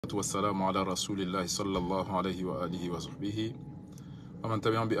والسلام على رسول الله صلى الله عليه وآله وصحبه ومن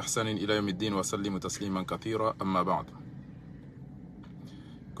تبعهم بإحسان إلى يوم الدين وسلم تسليما كثيرا. أما بعد,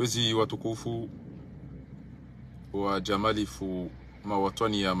 كوزي وتكوفو وجمالفو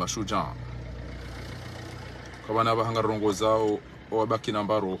mawatoni ya mashujaa kwa bana bahanga rongo zao wabaki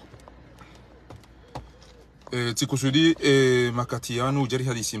nambaro tikusudi makati yanu jari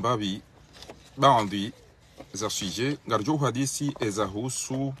hadisi mbabi baadhi za suje ngarjo hadisi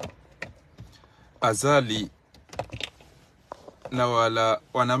ezahusu azali na wala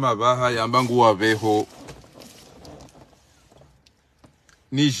wanama baha ya mbangu wabeho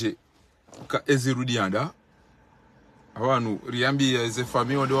nije ka ezirudianda awanu riambi ya ze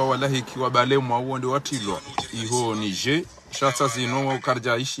famille ndo wallahi kiwa bale mwa ndo watilwa iho nije shata zino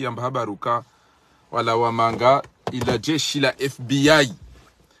karja ishi amba habaruka wala wamanga ila jeshi la FBI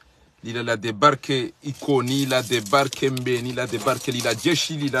lila la debarke ikoni la debarke mbeni la debarke lila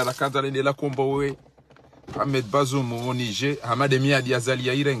jeshi lila la kadale la kombowe Ahmed Bazoum nije hamade miadi azali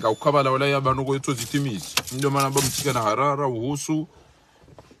ya irenga ukabala wala ya banugo yoto zitimizi ndio maana bamutika na harara uhusu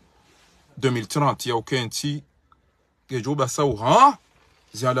 2030 ya ukenti gejoba sawu ha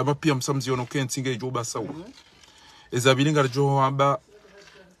ziala ba pia msamzi ono kenti gejoba sawu ezabilinga jo amba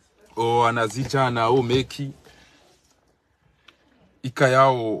o anazijana o meki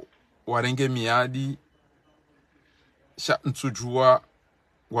ikayao warenge miadi sha ntujua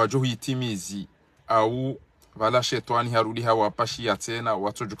wajo hitimizi au vala shetani harudi hawa pashi ya tena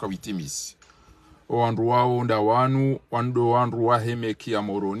watojuka hitimizi wandu wao nda wanu wando wandu wa hemeki ya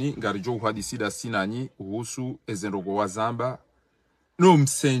moroni ngarijo uhadisida sinanyi uhusu ezenrogo wa zamba no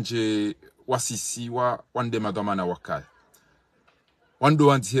msenje wasisiwa wande madomana wakaya wando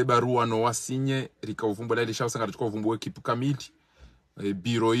wandihe barua no wasinye rika uvumbula ile shawsa ngarijo uvumbuwe kipu kamili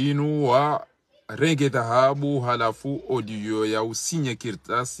biro inu wa renge dhahabu halafu audio ya usinye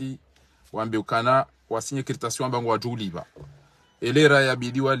kirtasi wambe ukana wasinye kirtasi wamba ngwajuliba elera ya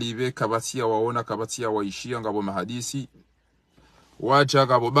bidiwa live kabatia waona kabatia waishia ngabo mahadisi wacha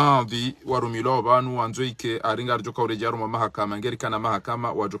ngabo baadhi warumilo banu wanzoike aringa arjoka urejaro mu mahakama ngerika na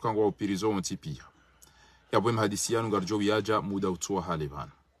mahakama wajoka ngo upirizo mtipia yabo mahadisi yanu ngarjo yaja muda utua hale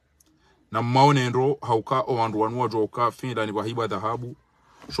bana na maonendo hauka o wandu wanu wajoka finda ni wahiba dhahabu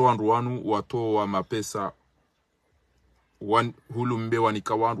sho wandu wanu watoa mapesa hulumbe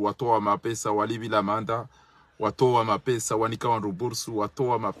wanika wandu watoa mapesa walibila manda watoa mapesa wanika wandu bursu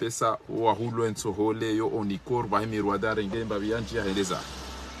watoa mapesa wa hulu ensohole yo onikor bahimi rwadare ngemba bianji ya heleza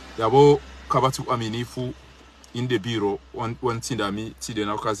yabo kabatu aminifu inde biro wantindami tide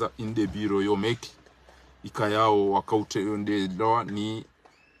na kaza inde biro yo meki ikayao wakaute yonde loa ni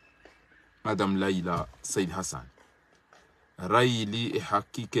Madam Laila Said Hassan raili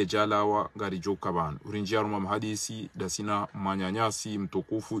hakike jalawa ngarijo kaban urinjiaru mamhadisi dasina manyanyasi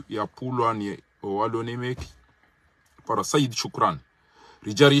mtukufu ya pulwa ni walone meki para Said shukran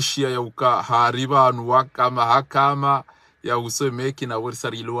rijarishia ya uka hariba nuwaka mahakama ya usemeki na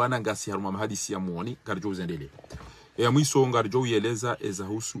wersariluana ngasi haruma mahadisi ya muoni ngarijo uzendele ya mwiso ngarijo yeleza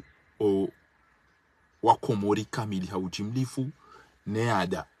ezahusu o wakomori kamili haujimlifu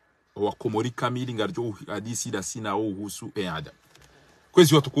neada wakomori kamili ngarijo hadisi da sina uhusu eada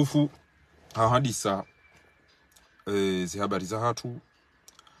kwezi watukufu hadisa habari za hatu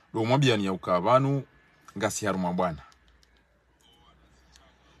wukaya ya ukabanu ngasi haruma bwana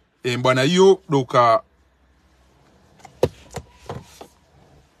mbwana hiyo doka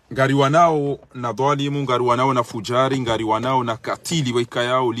ngari wanao na dhalimu ngari wanao na fujari ngari wanao na katili weka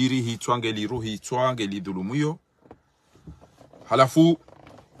yao liri hitwange liruhi hitwange lidhulumu halafu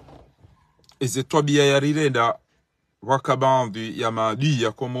ezetwabia ya rirenda wakabandhi ya maadui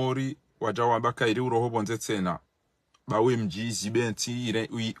ya Komori wajawa mbaka iri urohobo nzetena bawe mjizi benti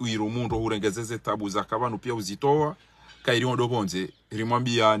uirumundo hurengezeze tabu za kabanu pia uzitoa kairi ondobonze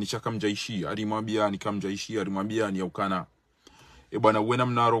rimoimbiyani chakamjaishia rimoimbiyani kamjaishia rimoimbiyani ya ukana bwana wena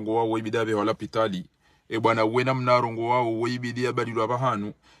mnarongo wao ibidabe wala pitali bwana wena mnarongo wao ibidia badilwa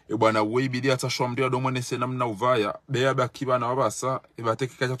bahanu bwana ibidia atashomdia domone sena mna uvaya bea bakibana wabasa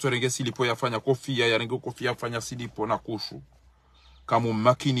bateke kacha torenge silipo yafanya kofia yarenge kofia yafanya silipo na kushu kama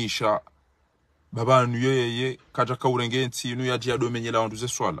makinisha babanu yeye kaja kaurengenti inu yaji adomenyela wanduze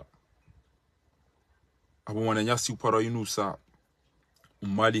swala abo mwananyasi upara inusa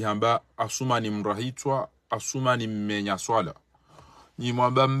umali hamba Assoumani mrahitwa Assoumani mmenya swala ni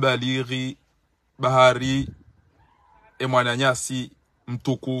mwamba mbaliri bahari mwananyasi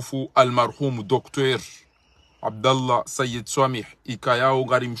mtukufu almarhum Dr. Abdallah Sayyid Samih ikayao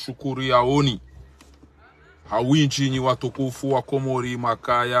ngari mshukuri yaoni hawinchi ni watukufu wa Komori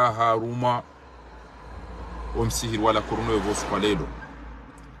makaya haruma omsihiri wala kuruno evosu kwa lelo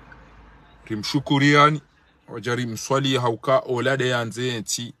rimshukuriani wajari mswali hauka olade yanze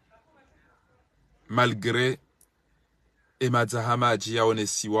nti malgré emadzahamaji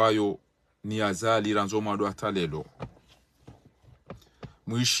yaonesiwayo ni azali ranzo mwado atalelo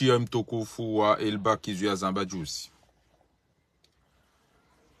mwishi ya mtukufu wa elbakizu ya zamba juzi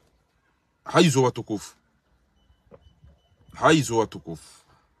haizo watukufu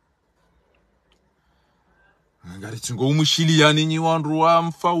ngari tingo umushili yani nyi wandu wa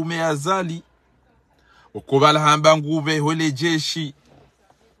mfaume azali okobala hamba ngube hole jeshi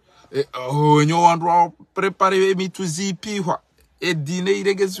nyo wandu wa prepare mituzi ipihwa edine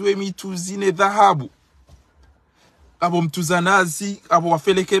iregezwe mituzi ne dhahabu abo mtuzanazi abo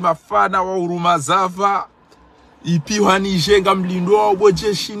wafeleke mafana wa uruma zava ipihwa ni jenga mlindo wa obo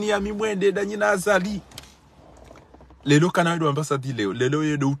jeshi ni ya mimwende danyina azali lelo kana wedo ambasadi lelo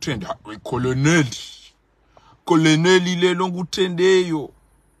yedo utende koloneli lelo ngutendeyo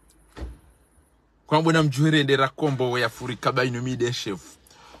kwa mbona mjuhere ndera kombo ya furika baino mide chef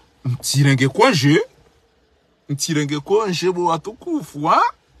mtirenge konje bo watukufu ha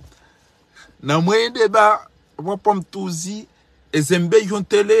na mwende ba wapo mtuzi ezembe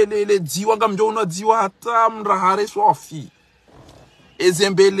yontelele diwa ngamjo una diwa hata mrahare sofi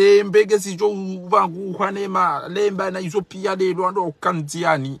ezembele mbege sijo uvangu hwanema lemba na izo pia lelo ando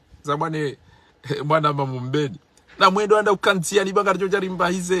ukantiani zabane mwana mamumbeni na mwendo anda ukantiani banga rjo jarimba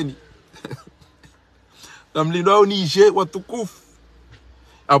hizeni na mlindo au nije watukufu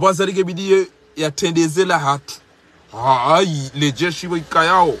abazarige bidie yatendezela hatu hai lejeshi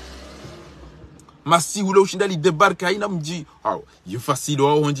wikayao masi ule ushinda li debarke haina mji hao yefasilo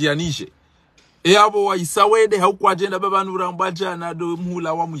wao honji ya nije abo wa isawede hauko agenda baba nurambaja na do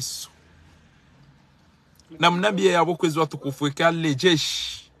mhula wa mwiso na mnabie yabo kwezi watukufu wika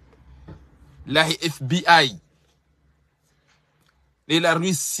lejeshi la FBI la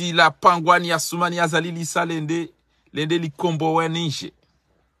Russie la pangwani ya Assoumani azalili sa lende likombo wa nije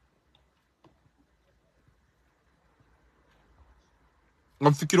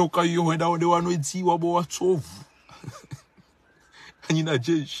ngamfikira ukayo wenda wende wanoedzi wabo watsovu anyina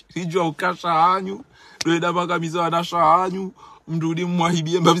jeshi rijwa ukasha hanyu wenda bagamiza wanasha hanyu mdudi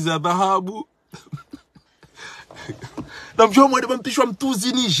mwahibie mbabiza dhahabu na mjua mwende mpishwa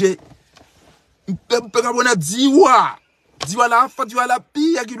mtuzi nije mpeka bona dziwa la afa diwa la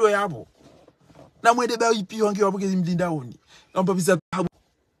pia kilo yabo na mwende ba ipi wangi wabogezi mlindaoni na mbabiza dhahabu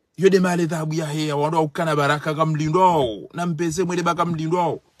yode male dhahabu yahe wando ukana baraka kamlindo na mpeze mwende ba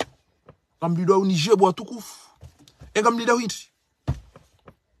kamlindo nije bo watukufu engamlinda winti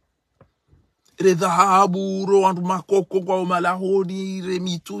re dhahabu ro wandu makoko kwa malahoni re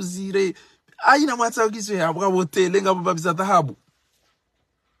mituzi re aina mwata kiso ya bwa hotel ngabo babiza dhahabu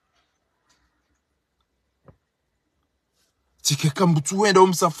tikeka mbutu wenda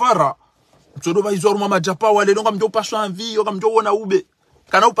umsafara mtodo baizwa ruma majapa wale longa mjo pasha anvi yo kamjo wona ube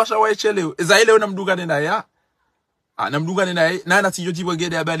kana upasha waechelewe eza ile wona mdungane na ya na mdungane na na na tijo tibo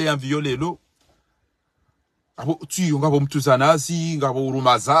gede abale anvi lelo abo tuyo ngabo mtuzanazi ngabo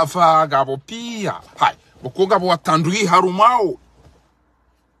uruma zafa ngabo pia hai bokonga bo watandui harumao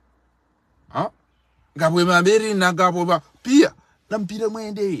ha ngabo mameri na ngabo pia na mpire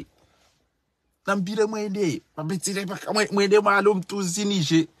mwende mabitire mwende malo mtuzi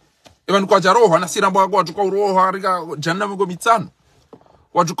nije ebanu kwa jaroho na sirambo watu kwa uroho harika jannam ngo mitsano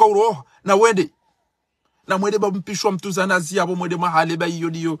watu kwa uroho na wende na mwende bampishwa mtuzanazi abo mwende mahale ba iyo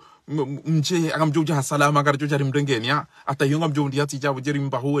diyo mje akamjoja hasalama ngarajoja rimrengeni ya atayonga mjondi hati jabo jeri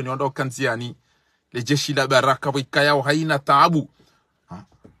mbahuwe ni wanda kanziani le jeshi la baraka wikayao haina taabu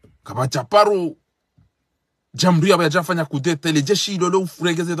kaba chaparu jamdu ya bajafanya kudete le jeshi lolo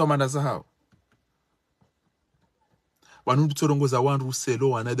ufuregeze to manaza hao wanundu tsorongoza wandu ruselo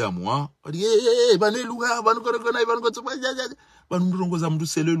wanadamu ha baneluga banukorogona banukotsobajaja wanundu rongoza mndu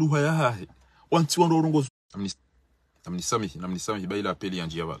selo luha ya hahe wanti wandu rongoza namnisamihi baila apeli ya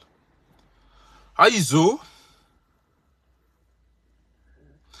njia wala haizo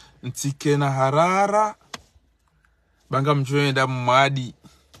ntike na harara banga mjoenda mwadi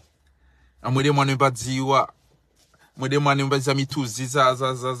amwede mwane mbadziwa mwede mwane mbadziwa mituzi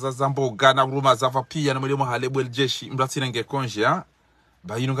za mboga na uruma zafa pia na mwede mwahale bwel jeshi mbratsina nge konje ha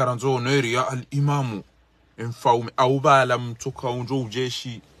bayinu ngaranzo oneri ya al-imamu mfaume au bala mtuka unjo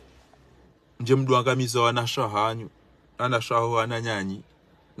ujeshi nje mdu angamiza wanasha hanyu anashaho ananyanyi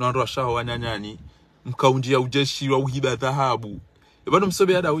nondo ashaho ananyani mkaunjia ujeshi wa uhiba dhahabu bado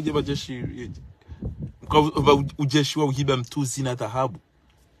msobe ada uje bajeshi ujeshi wa uhiba mtuzi na dhahabu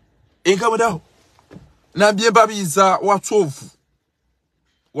engabo dao na biembabiza watovu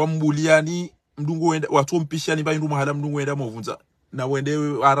wa mbuliyani mdungu wenda watu mpishani ba ndu mahala mdungu wenda movunza na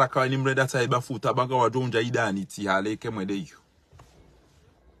wende haraka ni mreda taiba futa banga wadonja idani ti haleke mwende iyo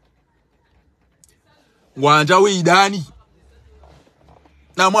wanja we idani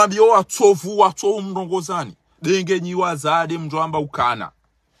na mwambio watovu mrongozani denge nyiwa zade mjwamba ukana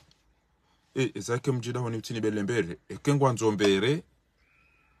ezake mjida honi utini belembere ekengwa nzombere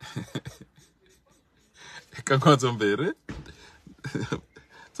ekengwa nzombere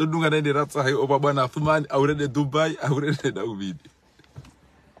so dunga nende ratsa hai oba bwana Assoumani aurede Dubai aurede da ubidi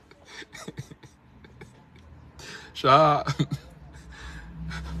sha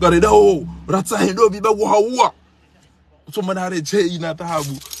garida o ratsa hai ndo biba hawa so manare je ina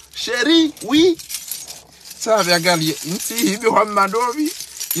tahabu sheri oui sabe agali inti hibi hamandobi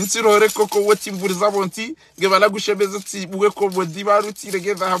inti rore koko woti mburiza bonti ngebala gushebeza ti buwe ko bodi baruti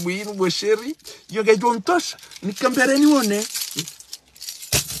rege tahabu inu bo sheri yo ge jontosh nikambere nione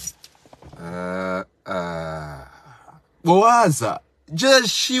Boaza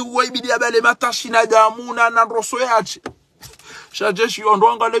jeshi waibidi abale matashi na damuna na roso yache sha jeshi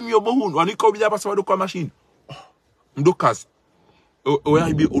ondwanga le myobo hunu anika obija pasa wadu kwa machine mdukazi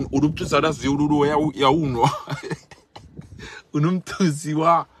oyahibi unumtuza da ziururu ya uno unumtuzi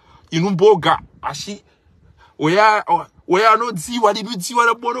wa inumboga ashi oya no ziwa libiziwa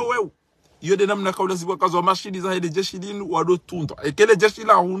na bono wewe yode namna kaula ziwa kazo wa machine za hede jeshi linu wado tunda ekele jeshi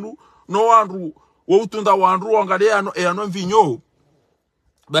la hunu no wanru wo utunda wanru wangalia ano mvinyo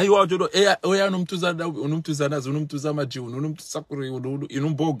bayi wajodo oya no mtuza da unumtuza nazo unumtuza majiu unumtuza kuri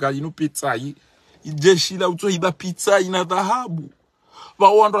inumboga inupizza jeshi la uto hiba pizza ina dhahabu ba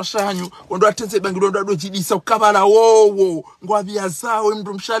wando shanyu wando ateze bangiro ndo jidisa ukabala wowo ngwabia zao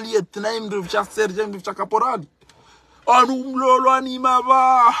mndu mshalie tena mndu msha serge mndu msha kaporali anu mlolo ani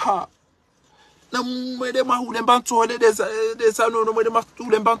mabaha na mwede mahule mbantole desa no mwede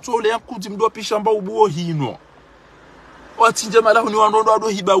matule mbantole yakuti mdu apisha mba ubuo hino watinje mala huni wando ndo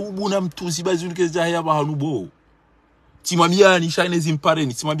hiba ubu na mtuzi bazunike jahya ba hanubo timwambiani shine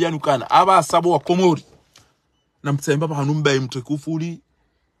zimpareni timwambiani ukana aba sabo wa Comores na mtsaemba ba hanumba mtekufuli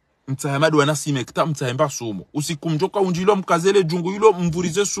mtsaemadu wanasime kita mtsaemba sumo usikumjoka unjilo mkazele jungu hilo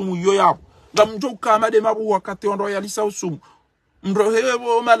mvurize sumu yo yapo ngamjoka amade mabu wakati ondo yalisa usumu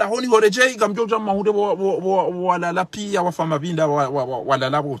mrohebo malahoni horeje ngamjoja mahude wala la pia wafama binda wala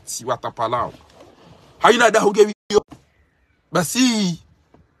la boti watapalao haina dahuge video basi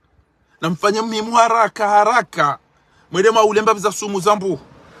namfanya mmimu haraka mwede maulemba biza sumu zambu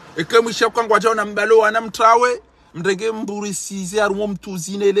ekemwisha kwangwa jao na mbalo ana mtrawe mrege mburisize arumo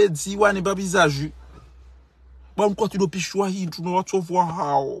mtuzine le dziwa ne babizaju bamko tudopishwa hintu no watovwa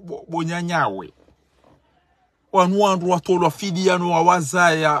hao bonyanyawe wanwandu watolwa fidiano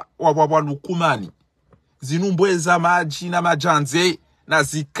wawazaya wababalukumani zinumbweza maji na majanze na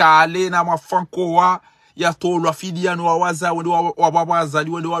zikale na mafankowa yatolwa fidiano wawaza wende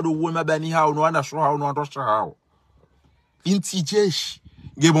wababazali wende wado mabani hao no anashro hao no andosha hao inti jeshi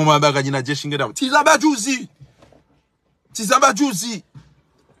ngebo mabaga jina jeshi ngeda tizamba juzi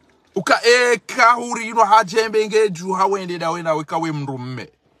uka eka urino hajembe ngeju hawende dawe na wekawe mrumme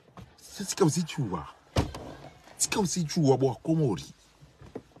sika usichua bwa Comores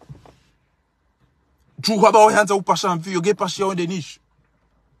juha bawo hanza upasha mvio gepashia onde nishi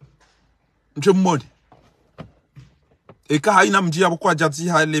nje mmone eka haina mjia bukwa jati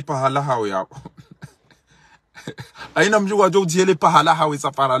hale pahala hao yao haina mjua jo diele pahala hawe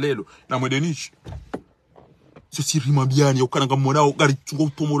safara lelo na mwedenishi sio rimoimbiyani ukananga mona gari tungo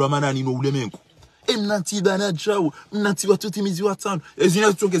utomora manani no ulemengo mnanti bana jao mnanti watuti mizi watano ezina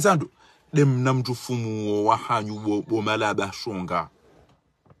tutongezando dem namjufumu wa hanyu bo malaba shonga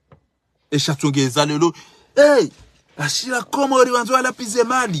eshatongeza lelo ashira Comores wanzo ala pize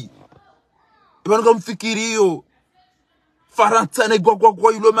mali ibanga mfikirio farantane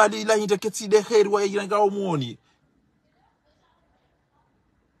gwa ilo mali la indeketi de heri wa yiranga omoni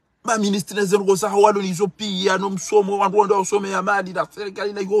ma ministre zero za hawalo nizo pia no msomo wandu osome ya mali da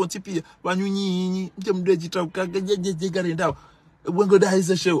serikali na yonti pia banyunyinyi mje mdejita ukagejeje garenda wengo da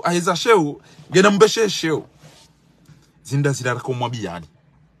aiza sheu gena mbeshe sheu zinda zirara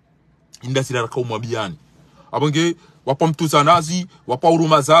Comores abonge wapa mtuza nazi wapa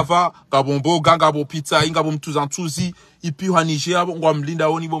uruma zava kabombo ganga bo pizza inga bo mtuza ntuzi ipi wa Nigeria ngwa mlinda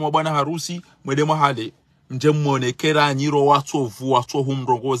oni bo mabwana harusi mwede mahale mje mwonekera nyiro watovu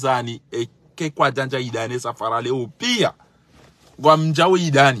humrongozani eke kwa janja idane safara leo pia ngwa mjawe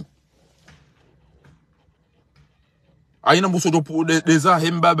idani aina mbuso deza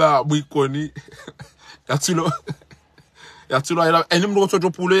hembaba bwikoni yatulo eni mbuso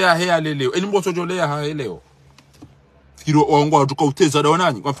pule ya he aleleo eni mbuso jole ya he leo Fikiro wangu atuka uteza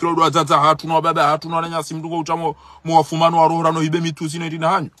daonani. Kwa fikiro wazaza hatuna baba hatuna nyasi mtungo utamo mwafumano wa roho no ibe mituzi no ndina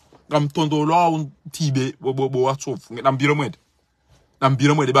hanyu. Ngamtondo lo tibe bo watsofu. Nambira mwede.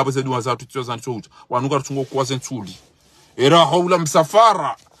 Nambira mwede baba zedu wazatu tsoza ntso. Wanuka tungo kwaze ntuli. Era haula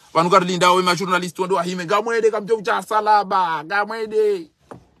msafara. Wanuka linda we ma journalist ndo ahime gamwede kamjo ucha salaba. Gamwede.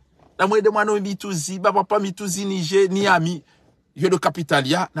 Na mwede mwana mituzi baba pa mituzi ni ami. Yodo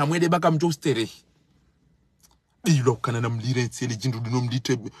kapitalia na mwede baka mjo ustere. Ilo kana na mlire nsele jindu duno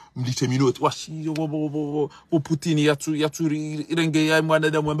mlite minoti washi wo Putin yatu irenge ya mwana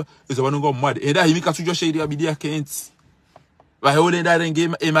da mwamba eza wanongo mwade enda himika tujo sheiri ya bidia kensi wahole nda renge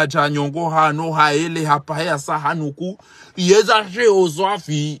emaja nyongo hano haele hapa haya sa hanuku yeza she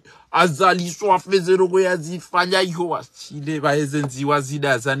ozwafi azali swafe zero ya zifanya iho washile wahezenzi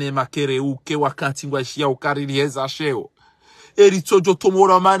wazida zane makere uke wakati ngwashia ukarili yeza sheo eri tojo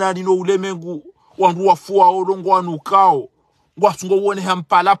tomora mana nino ulemengu wandu wafua orongo wanukao ngwasungo wone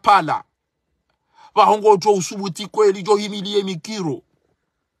hampala pala bahongo jo usubuti kweli jo himilie mikiro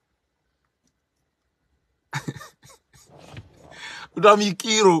uda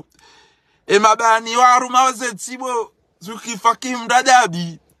mikiro mabani waru mawazetsibo zukifaki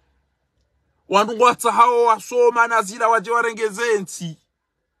mdadabi wandu ngwatsa hao wasoma nazila waje warengezenti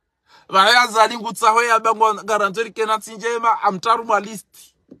vayazali ngutsaho yabango garanteri kenatsi njema amtaru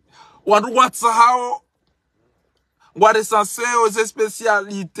malisti wandu watsa hao ngware sanseo ze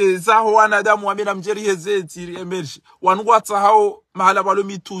specialite zaho wanadamu wamena mjeri hezeti emerge wandu watsa hao mahala balo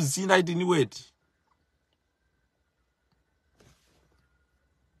mituzi na idini wedi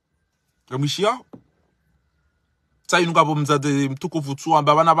gamishia tsayinuka bomzade mtukufu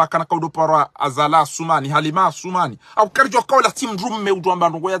tuamba bana bakana kaudo para azala Assoumani halima Assoumani au karjo kaula team room me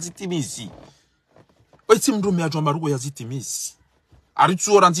udwamba ngo yazitimizi o team room ya jwamba ngo yazitimizi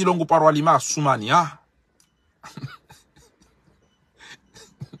Aritsuora nzilongo paro alima Assoumani ha.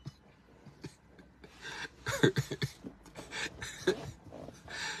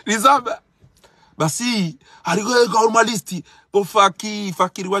 Rizaba basi arigo journalisti bo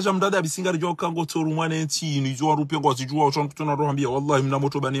fakiri waja mdada bisinga rjo kango toru mwane nti ni jo rupe ngo zijua ochon kutona rohambia wallahi mna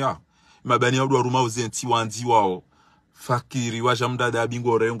moto bania mabani ya ruma uzenti wanzi wao fakiri waja mdada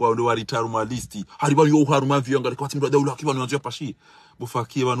bingo rengo ndo waritaru malisti haribali yo haruma vyanga kwa timdo daula kiba nwanzo pashi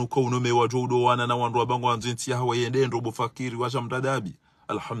bufakiri banuko unome wajo udo wana na wandu abango wanzenti hawa yende ndo bufakiri waja mdadabi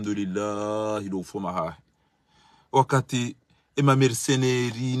alhamdulillah ndo ufoma ha wakati ema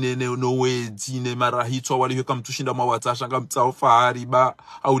mercenary no wedi ne marahito wali kama tushinda mawatasha ngamtsao fahari ba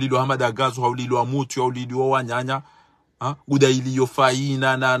au lilo hamada gazo au lilo amutu au lilo wanyanya guda iliyo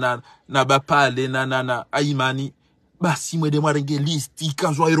faina na bapale na aimani basi mwede mwarenge listi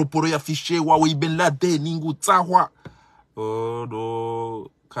kanzo aeroporo ya fishe wa Ben Laden ningu tsahwa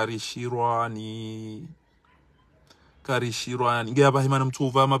do karishirwani ngeba himana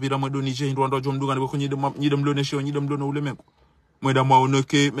mtuva mabira mwedo nije ndo ndo mduga ni kwenye nyide mlonesho nyide mlono ulemengo mweda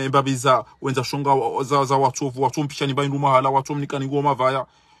mwaonoke membabiza wenza shonga za watovu watumpisha ni baindu mahala watumnikani ngoma vaya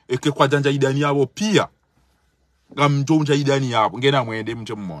eke kwa janja idani yabo pia ngamjonja idani yabo ngena mwende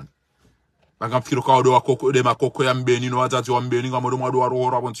mje mmone bangamfikiro kwa odo wakoko de makoko ya mbeni no wazazi wa mbeni ngamodo mwado wa roho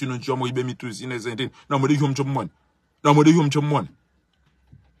rabo ntino njyo mo ibe mituzi nezendini na mwede hyo mje mmone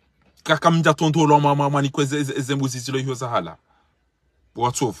kaka mja tontolo mama ni kweze ezembuzi zilo hyo zahala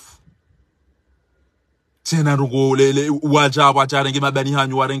watofu tena rungo lele waja renge mabani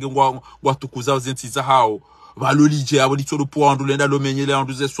hanyu warenge ngwatukuza zentiza hao balolije abo litoro poandu lenda lo menyele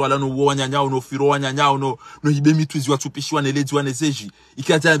andu ze swala no wanyanyao no firo wanyanyao no hibe mituzi watupishwa nelezi wanezeji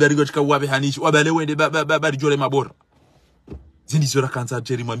ikata barigo tika wabe hanishi wabale wende bari jole mabora zindi zora kanza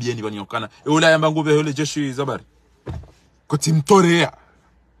jeri mwambieni banyokana eola yamba ngove hole jeshi zabari koti mtorea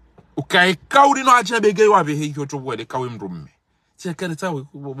ukai kauri no aje bege wabe hiyo to wele kawe mrumme chekane tawe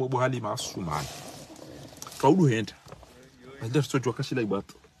bo halima Assoumani kaudu henda ndio sio kashila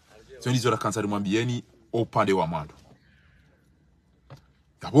ibatu zindi zora kanza mwambieni upande wa mando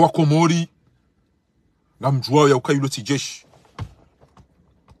yabo Comores ngamjua ya ukayulo tijeshi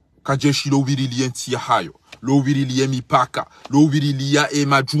kajeshi lo virili enti ya hayo lo virili mipaka lo virili ya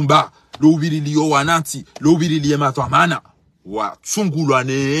majumba lo virili yo wananti lo virili matwamana wa tsungulwa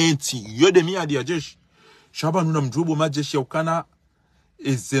ne enti yode miadi ya jeshi shaba nuna mjubo majeshi ya ukana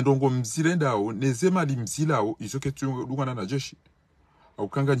ezendongo mzilendao nezema limzilao izoke tungana na jeshi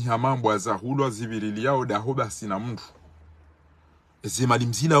aukanga nyihamambo azahulwa zivirili yao daho basi na mndu ezema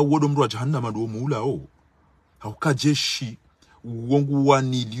limzila wodo mndu wa jahannama ndo muula auka jeshi uongu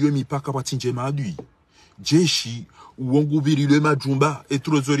waniliwe mipaka patinje madui jeshi uongu virilwe majumba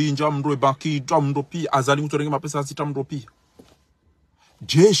etrozori nja mndu banki nja mndu pi azali mutorenge mapesa sita mndu pi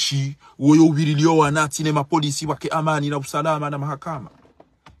jeshi woyo ubirilio wanati ne mapolisi wake amani na usalama na mahakama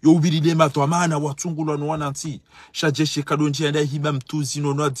yo ubirile matwamana watungulwa no wananti sha jeshi kadonje enda hiba mtuzi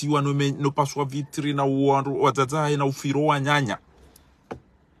no nadiwa no paswa vitri na uwandu watataye na ufiro wa nyanya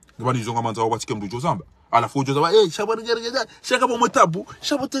ngabani zonga manza watike mdujo zamba alafu ujo zamba shabari gereza shaka bo mtabu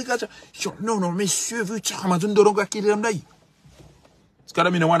shaboteka non monsieur veut chama ndoronga kile mnai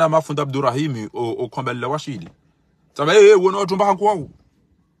sikara mina wana mafunda Abdurrahim o kombela washili samba wona watumba kwao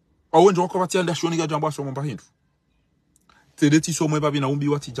awenje wako batianda shoni ga jambo aso mumba hindu tedeti so mweba bina umbi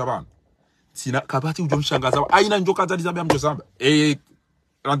wati jabana tina kabati ujo mshangaza aina njoka zali zamba mjozamba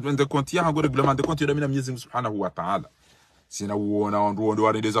rendement de compte ya ngo règlement de compte ya mina Mwenyezi Mungu Subhanahu wa Ta'ala sina uona wandu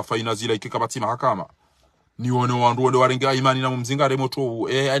warendeza faina zila ikikabati mahakama ni wandu warenga imani na mumzinga remoto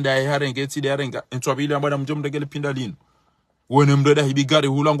anda harenge tide harenga entwabili ambana mjomdegele pinda lino wone mdada hibigari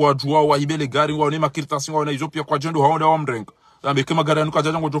hulango wajua wa hibele gari wa ne makirtasi wa na izopia kwa jendo haonda wa mrenga ambe kama gari anuka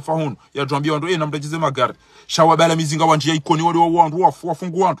jajango jofa hunu ya jwambia wandu na mdajize magari shawabala mizinga wanjia ikoni wale wandu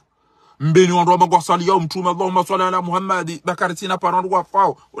wafungu wandu mbeni wandu wabangu wasali yao mtume Allahumma salli ala Muhammadi bakari tina parandu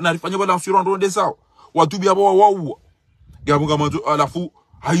wafao unarifanya wala msuru wandu wende sao watubi abo wawa gabunga mandu alafu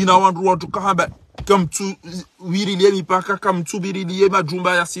haina wandu kahamba kamtu wirilie mipaka kamtu birilie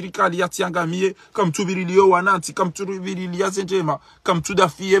majumba ya serikali yatiangamie kamtu birilie wananti kamtu birilie zenjema kamtu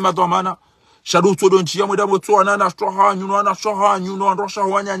dafie madhamana shadu todonchi ya mweda moto anana shohanyu no andosha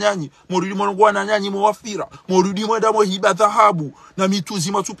wanyanyanyi morudi mongo wanyanyanyi mwafira morudi mweda mohiba dhahabu na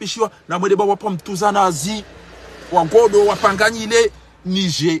mituzi matupishiwa na mwede baba pamtuza nazi wagodo wapanganyile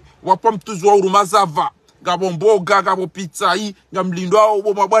nije wapamtuzi wa urumazava gabo mboga gabo pizza hii ngamlindo ao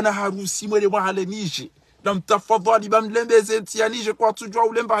bwana harusi mwele mwahale nije na mtafadhali bamlembeze ntianije kwa tujwa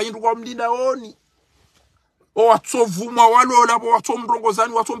ulemba hindu kwa mlinda oni o watovuma walola bo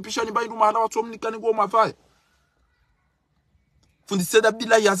watomrongozani watompishani baindu mahala watomnikani go mavaya fundiseda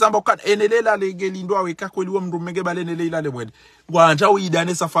bila yazamba kan enelela legelindo aweka kweli wa mrumenge balenele ilale mwende ngwanja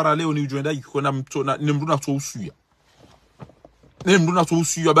uidane safara leo ni ujwenda ikona mtona ni mruna so usuya ne mruna so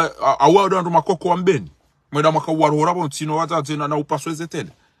usuya ba awado ndo makoko wa mbeni mwenda mwaka warora bontino watatena na upasweze tele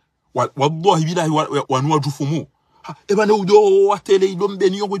wallahi billahi wanua jufumu ebane udo watele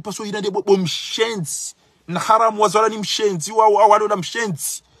idombeni yongo ipaso irande bomshenzi na haramu wazala ni mshenzi walo na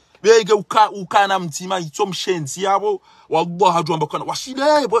mshenzi bege ukana mtima ito mshenzi yabo wallahi ajwamba kana washile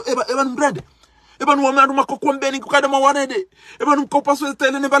eba mrende eba nuwamandu makoko mbeni kukada mawanede eba numkopasweze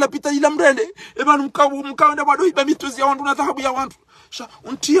tele ne bala pita ila mrende eba numkaunda bado iba mituzi ya wandu na dhahabu ya wandu sha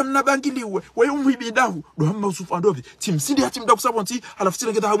untia mnabangiliwe wayo mwibidahu do hamma usufu andobi timsindi hati mda kusabonti alafu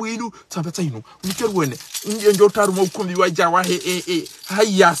tile dhahabu inu tambata inu unikeruwene ndio taru mu ukumbi waja wahe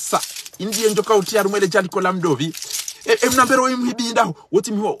hayasa indiye njoka utiaru mwele jaliko la mdovi mnambero mhibindahu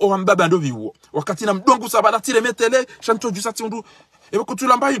woti miho owambaba ndovi uo wakati na mdongu sabala tile metele shanto jusati undu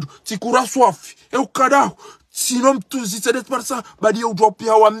kutula mbahindu tikura swafi ukadahu sino mtuzi sedet parsa badi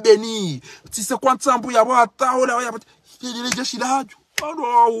udropia wa mbeni tise kwantambu ya wata ola ya ile jeshi la haju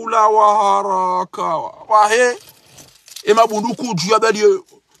ula wa haraka wahe mabunduku juu ya bali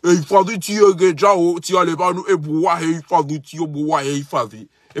ifadhi tiyo gejao tiale banu ebuwa he ifadhi tiyo buwa he ifadhi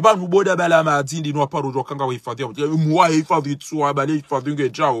banu boda bala madindi no paro jo kanga wa ifadhi muwa he ifadhi tuwa bali ifadhi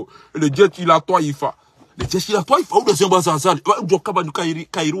gejao le jeshi la toifa le jeshi la toifa ou de zemba zazali jo kaba nu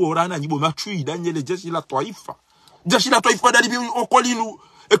kairu orana nyibo matui danye le jeshi la toifa dali bi okolinu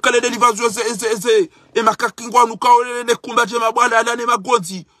ekale delivazo eze makakingwa nukaole le kumbaje mabwala alane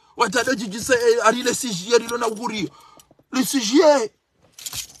magonzi watata jijise ari le sigie rilo na uguri le sigie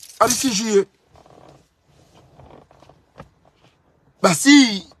ari sigie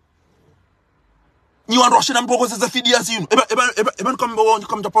basi ni wanroshe na mbogo za fidia zinu eba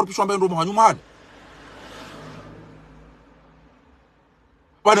kama japoro pishwa ndo mahanyuma hali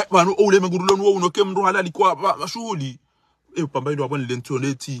bana ole mengurulo nuo unoke mndo halali kwa mashuhuli pambaino abone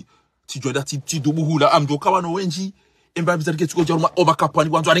lentoneti tijwenda tidubuhula amdo kabano wenji emba bizarike tuko jaruma obakapani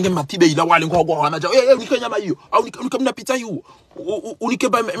kwanza arenge matibe ila wale ngogo hamaja unikenya mahiyo au unikamna pita hiyo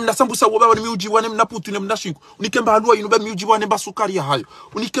unikemba mnasambusa woba ni miuji wane mnaputu ne mnashinku unikemba alua ino ba miuji wane basukari ya hayo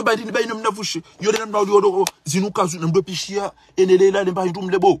unikemba ndini ba ino mnavushe yore na mnauliodo zinuka zu ndo pishia enelela le mbahindu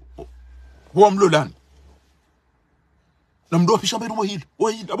mlebo ho mlolani na mdo pisha mbahindu mohili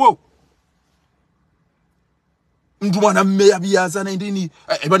ohili abo mjumana mmeya biyaza na indini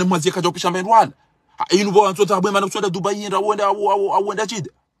ebane mwazi kaja opisha mbendwana inu bo anto tabwe mana kuswada Dubai nda wenda chida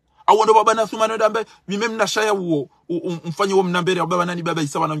awonda baba na Assoumani ndambe mimem na shaya uo mfanye wo mnambere baba nani baba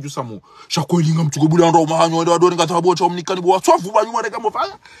isawa na mjusamu shakolinga mtugobula ndo mahanyo ndo adoni katabo cho mnikani bo atsofu banyuma reka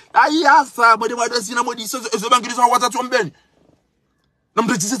mofanya ayasa mwede mwade sina mwedi ezo bangiriza watatu mbeni na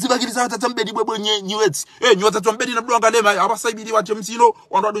mtachise sibagiri sa tatambedi bwebo nyiweti nyota tombedi na bwanga lema abasaibiri wa temsino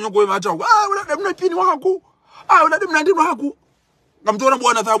wando nyongo wema acha wala mna pini waku wala mna ndino haku ngamtora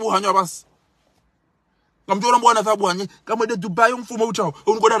bwana thabu hanyo basi ngamtora bwana thabu hanye kama de Dubai mfumo uchao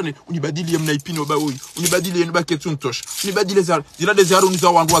ungodarne unibadilie mna ipini ba huyu unibadilie ni baketu ntosha unibadilie zira de zaro niza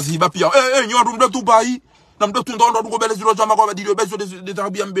wandu waziba pia nyondo mdo Dubai na mdo tundondo ngobele ziro chama kwa badilio bezo de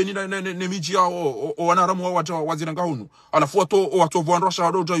thabu ya mbeni ne miji yao wanaramu watu waziranga hunu alafu watu vwandwa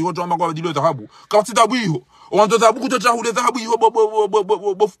shado jo yojo ama kwa badilio thabu kama thabu hiyo wando thabu kutocha hule thabu hiyo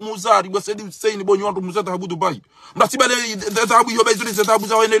bo muzari wasedi saini bo nyondo muzari thabu Dubai mnasibale thabu hiyo bezo de thabu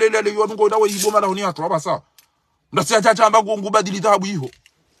za wenelele yo ngo dawe hibo mala honi atu abasa mnasia chacha amba ngubadili thabu hiyo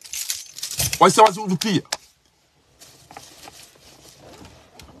waisa wazupia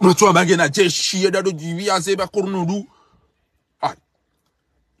mnatoa bange na jeshi ya dado jivia seba kurnudu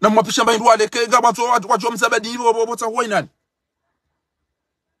na mwapisha mba indwale kega watu msabadi hivyo wabota huwa inani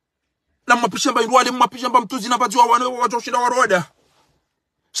na mwapisha mba indwale mwapisha mba mtuzi na pati watu shida waroda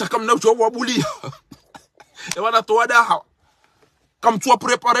shaka mna ucho wabulia wana toada hawa kamtua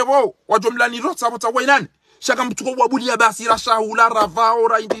prepare wao watu mlani rota wabota huwa inani shaka mtuko wabulia basi rasha hula ravao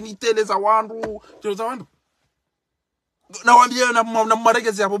ra indinitele za wandu na wambia na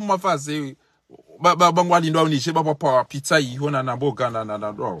mwaregezi hapo mwafaze bangu alindo unishe baba pa pizza hiyo na mboga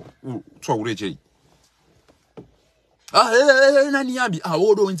na twa ureje nani yambi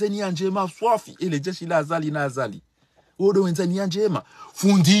wodo wenzeni yanjema swafi ile jeshi la azali na azali wodo wenzeni yanjema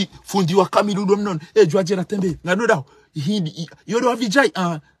fundi wa kamiludo mnono jwaje na tembe ngadoda hidi yodo havijai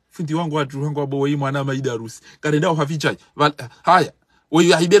fundi wangu abo woyi mwana maida rusi karenda havijai haya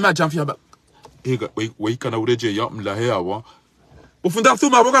woyi ahibe majamfi aba woyi kana ureje ya mlahe hawa ufunda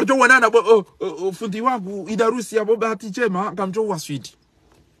thuma aboka jo wanana fundi wangu idarusi abo bahati jema ngamjo waswidi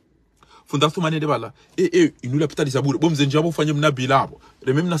funda thuma nende bala inula pitali sabure bomze njabo ufanye mnabila abo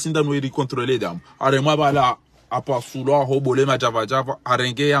remem na sinda no iri contrôler dam arema bala apa sulo hobole majava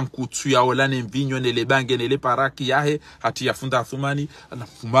arenge yankutu ya olane mvinyo nele bange nele paraki yahe hati ya funda thumani na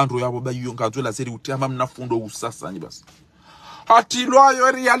fumbando yabo bayo ngazola seri utama mnafundo usasa ni basi hati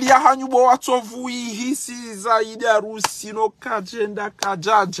lwayo riali ya hanyubo watovu hisi zaidi ya rusi no kajenda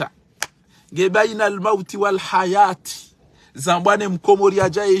kajaja gebaina almauti wal hayati zambwane mkomori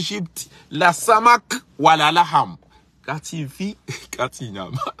aja Egypti la samak wala laham kati vi kati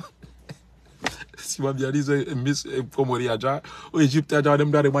nyama si wabializo mkomori aja Egypti aja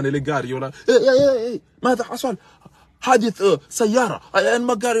wademdare mwanele gari yola ماذا حصل حادث سيارة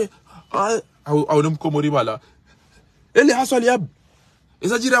المقاري أو نمكموري ولا اللي حصل يا اب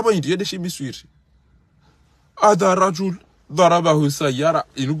اذا جرى بوينت يدشي مسوير هذا الرجل ضربه سيارة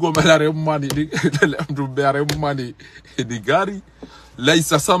ينقوم على رماني رماني ديغاري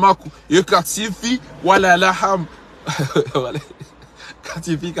ليس سمك يكتفي ولا لحم ولا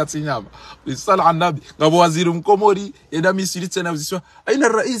كتفي كتنيام يصلى على النبي ابو وزير مكوموري يدا مسيري تنافسوا اين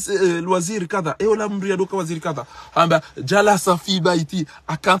الرئيس الوزير كذا ولا مريدوك وزير كذا amba jalasa fi baiti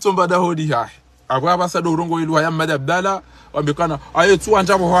akantomba da hodi yahe abwa basa do rongo ilu ya madabdala wamekana tu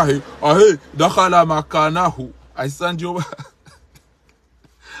anjabo hahe dakhala makanahu aisandio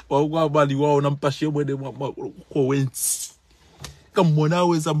wao bali wao nampashie mwende kwa wenzi kama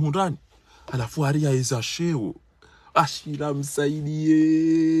weza mundani alafu aria iza sheo ashira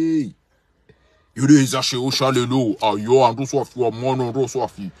msaidie yule iza sheo shalelo ayo andu swafi wa mono ro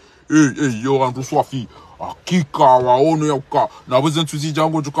swafi yo andu swafi akika waone yoka na wezen tuzi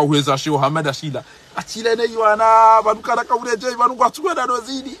jango juka uweza sheo hamada shila achile ne yiwana banukana ka ureje banungu atugwa na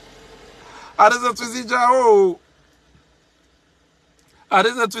dozidi areza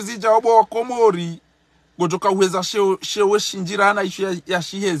tuzi jao bo Komori gojoka uweza sheo shinjirana ishu ya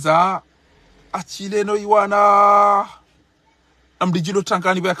shiheza achile no yiwana amdijilo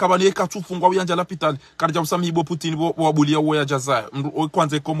tankani bya kabani ekatufungwa uyanja la pitali karja usami bo Putin bo wabulia wo ya jaza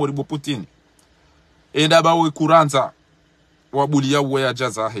kwanza Komori bo Putin enda bawe kuranza wabulia wo ya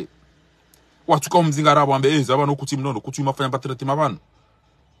jaza he watu kwa mzinga ambe zabano kuti mnono kuti mafanya batrete mabano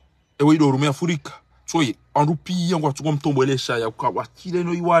ewe ido rume Afrika soye anrupi yango watu kwa mtombelesha ya wakile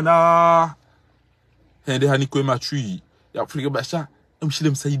no yiwana hende hanikwe machui ya Afrika basha mshile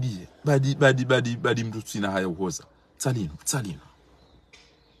msaidie badi mtutina haya uhoza tsalino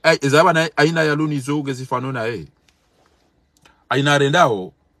ezaba aina ya luni zo gezifano na aina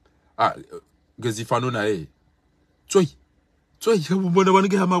rendao gezifano na soy mbona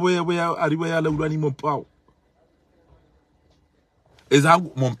banige hama boya ariba ya laulani mompao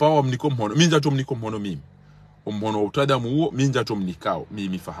ezangu mompao mniko mhono minja to mniko mhono mimi umhono utada muo minja to mnikao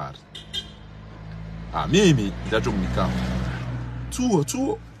mimi fahari mimi ndato mnikao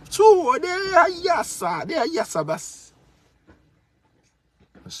tuo de ayasa basi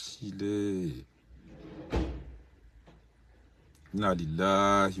Ashile. Inna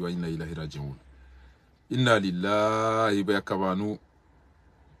lillahi wa inna ilahi rajiun. Inna lillahi wa yakabanu.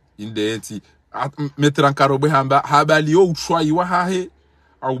 Inde enti. Metran karobe hamba. Habali yo uchwai wa hahe.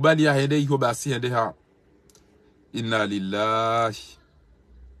 Au bali ya hende iho basi hende ha. Inna lillahi.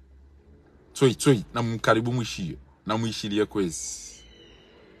 Toi. Na mkaribu mwishio. Na mwishilie kwezi.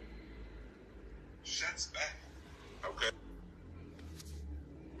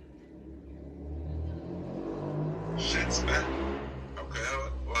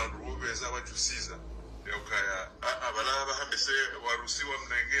 Wukaya wanruweza wajusiza wukaya abala bahambise warusiwa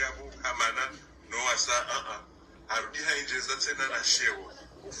mnengea bu hamana no asa harudi hainjeza tena na shewo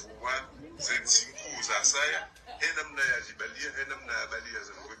ufuwa zentsinku za saya hena mna yajibalia hena mna yabalia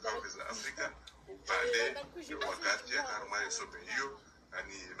za mweka za Afrika upande wakati ya karma yosobe hiyo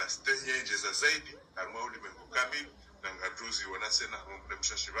ani bastehi yainjeza zaidi karma ulimengu kamili na ngaduzi wanasena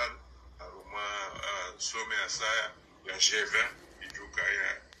mshashibalo aruma some asaya ya G20 ijuka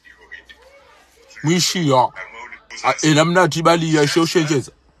ya ihoridi mwishi ya enamna tibali ya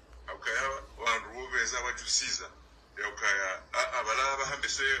shoshenjeza wukaya wanruweza wajusiza wukaya abala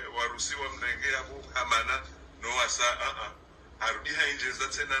bahambise warusiwa mnengea bu hamana no asa harudi hainjeza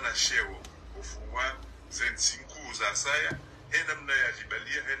tena na shewo ufuwa zentsinku za saya hena mna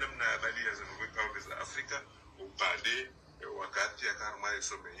yajibalia hena mna yabalia za mweka za Afrika upande wakati ya karma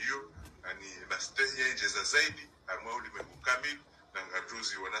yosobe hiyo ani bastehi yainjeza zaidi aruma ulimengu kamili na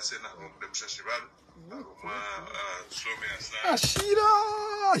ngaduzi wanasena mshashibalo aruma some asa ashira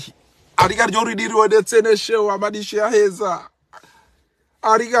arigarjo ridiri wedetsene shewa madisho ya heza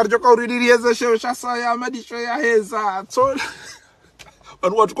arigarjo ka uridiri heza shewa shasa ya madisho ya heza so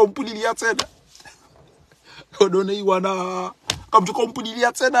wanu watu kompulilia tena odone iwana kamtu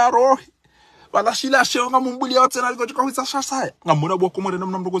kompulilia tena rohi wala shila shewa ngamumbulia tena arigarjo ka wisa shasa ya ngamuna bwa Comores na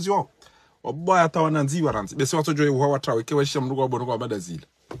mnamdogozi wao wabaya tawananzi waranzi bese watojo yuwa watawe kewesha mrugo wabonuko wabadazila.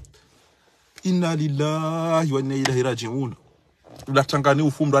 Inna lillahi wa inna ilahi rajiun. Ulatangani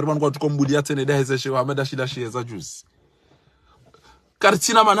ufumdu ariba nuko tukombuli atene dahezeshe wa madashila sheza juzi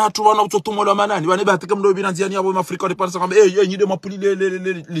kartina manatu wana utotomola manani wane batika mdo binanzi yani abo Afrika wale pansa kwamba nyide mapuli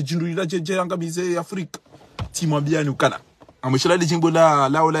le jindurira jeje anga bize Afrika timwambiani ukana ameshela le jimbo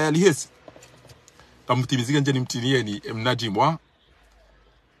la ola ya lihesi kamtimizika nje ni mtinieni mnajimwa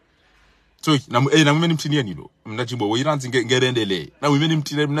so na mwemeni mtinieni lo mnajimbo wiranzi ngerendele na mwemeni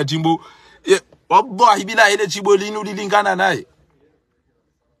mtinieni mnajimbo wallahi bila ile jimbo linu lilingana naye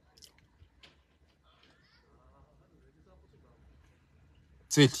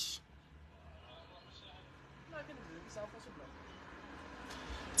Seti.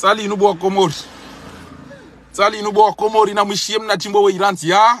 Sali inubu wa Comores. Sali inubu wa Comores na mwishie mna jimbo we iranzi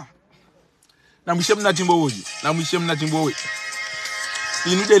ya. Na mwishie mna jimbo we. Na mwishie mna jimbo we.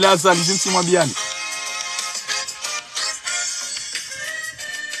 Inude la sali zinsi mwambiani.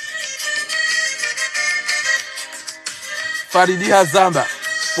 Faridi Hazamba.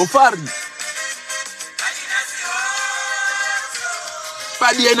 Mofari.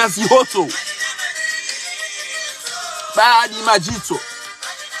 Badi ena zihoto. Badi majito.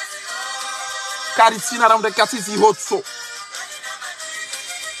 Karitina ramde kasi zihoto.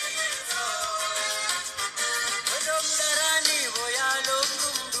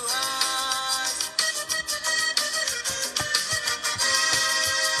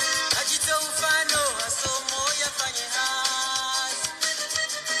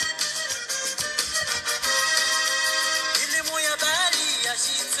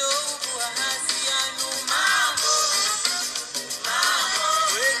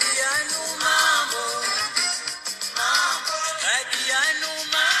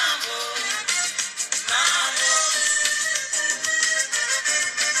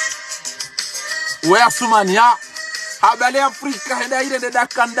 We Assoumani ya habari Afrika henda ile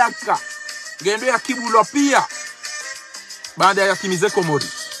ndaka ngendo ya kibulwa pia baada ya Suivez Habarizacomores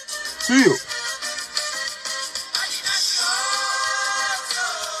sio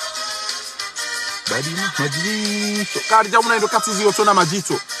badi majito karja unaendo kasi zio tona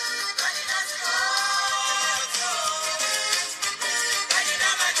majito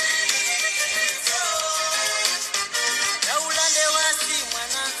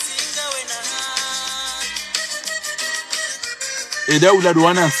Eda ula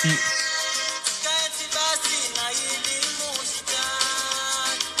duwana si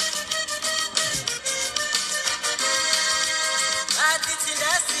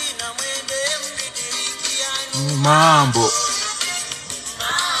mambo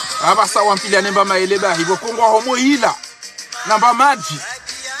aba sawa mpili nemba maeleba hivyo kongwa homo hila namba maji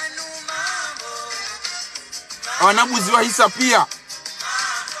wanabuzi wa hisa pia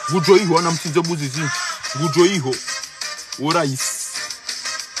Gujo iho ana mtize buzi zinji. Gujo iho. O rais.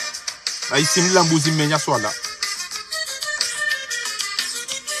 Rais mla mbuzi mmenya swala.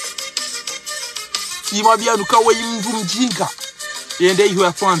 Imabia nukawe mndu mjinga. Yende iho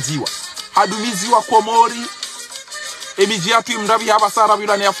ya tuanziwa. Hadumizi wa Komori. Emiji yatu imrabi haba sara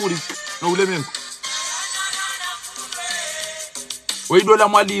bilani Afrika. Na ule mengu. Weidola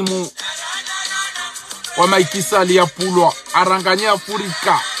mwalimu. Wa maikisali ya pulwa. Aranganye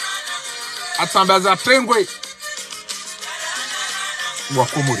Afrika. Atambaza tengwe. Wa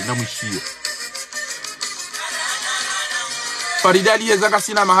Komori na mwishio. Faridali yezanga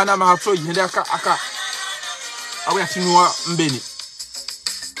sina mahana mahatoi. Hende aka. Awe atinua mbeni.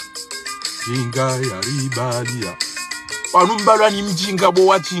 Jinga ya ribalia. Wanumbalwa ni mjinga bo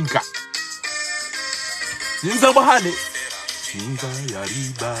wajinga. Zinza bahale. Jinga ya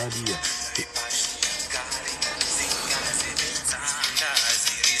ribalia.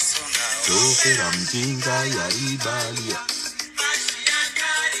 Sofera mjinga ya ribalia.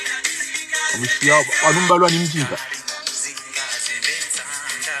 Mshia wanumbalwa ni mjinga.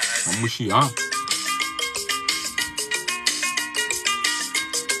 Mshia.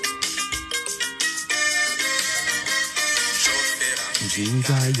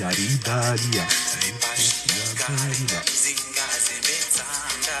 Jinga ya ribalia.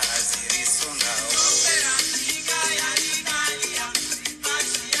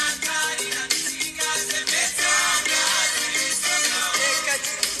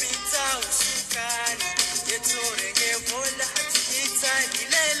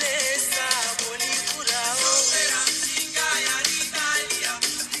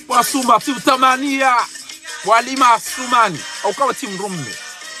 Wasuma tutamania. Walima Assoumani. Au kawa timu rumme.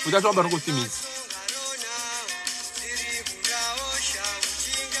 Utajua banuko timizi.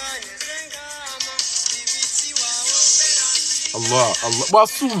 Allah.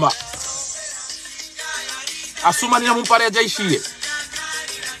 Wasuma. Assoumani na mumpare ajaishie.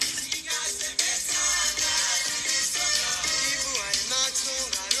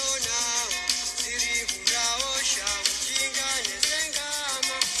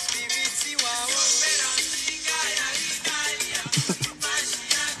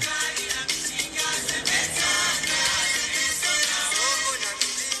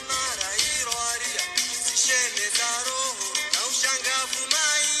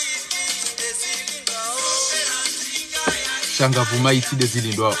 Shanga vumaiti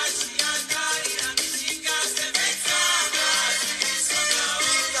dezilindwa.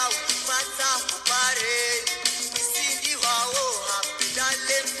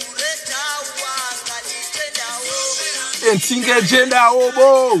 Entinge jenda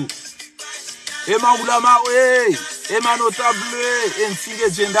obo. Ema ulama we. Ema notable. Entinge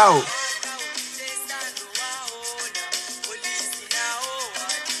jenda o.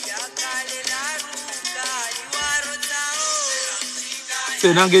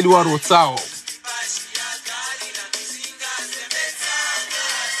 Senangeli warotao.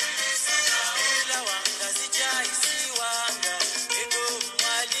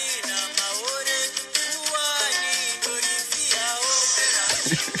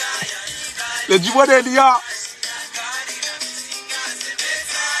 Le jimbo deli ya.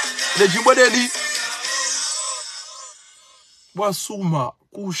 Le jimbo deli. Wasuma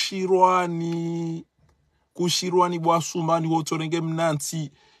kushirwani bwa Assoumani wotorenge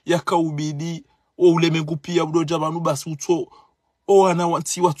mnanti yakaubidi o ulemengu pia budoja banu basi uto o ana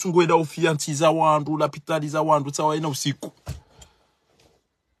wanti watungweda ofianti za wandu lapitali za wandu tawa ina usiku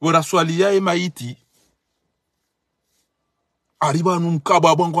wora swali ya maiti ariba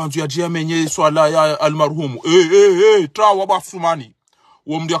numkaba bwangu anzu ya jia menye swala ya almarhumu trawa bwa Assoumani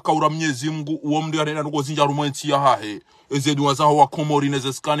uwo mndu yakaura Mwenyezi Mungu uwo mndu yanena ngozinja rumwensi yahe ezedi wazaho wa Komori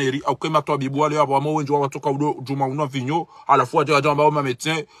neze skaneri au kema to bibu wale hapo ambao wengi watoka Juma una vinyo alafu waje wajamba au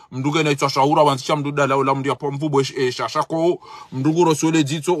médecin mnduge na itashahura wanzisha mduda la ula mndu hapo mvubo shashako mndugu rosole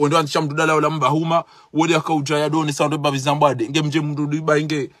jito wende wanzisha mduda la ula mbahuma wode akauja ya doni sando bavizambade nge mje mndudu ba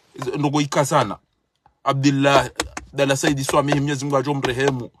inge ndogo ikazana Abdullah dala Saidi Swami Mwenyezi Mungu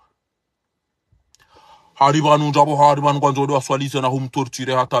ajomrehemu haribanu njabo haribanu kwanza wode waswalize na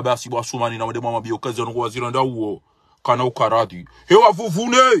humtortire hata basi bwa Assoumani na wode mama biokazi ngo wazira ndauo kana ukaradi hewa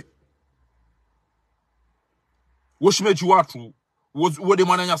vuvune woshimeji watu wode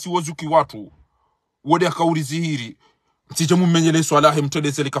mwananyasi wozuki watu wode akaurizi hiri mtije mumenyele swalahe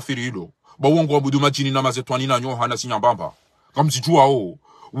mtedeze likafiri hilo bawongo wabudu majini na mazetwani na nyoha na sinyambamba kamzijua o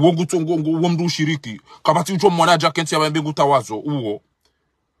uongo tongo uo mdu ushiriki kabati ucho mwanaja kenti ya mbingu tawazo uo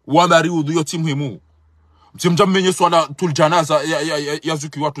wabari udhu yo timu himu mtimja mmenye swala tuljanaza ya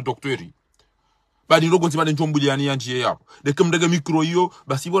zuki watu doktori badi ndogo ntimade nchombuliani ya njie yapo deke mdenge mikro hiyo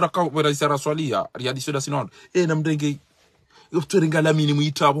basi bora ka isara swalia riadiso da sinon na mdenge yoturenga lamini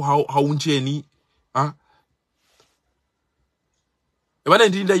muitabo haunjeni ha bana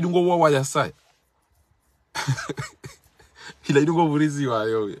ndinda idungo wawa ya sai ila idungo burizi wa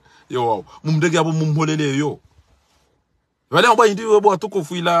yo wow mumdenge abo mumholele yo bana mba indi webo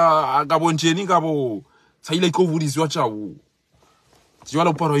atukofu ila agabonjeni ngabo saila ikoburizi wa chawu tiwala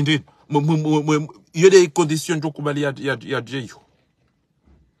uparo indi il y a des conditions de kubali ya jeyo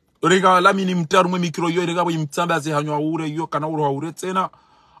orega lamini mtaru mwe mikro yo orega bo imtsambaze hanywa ure yo kana uro ure tsena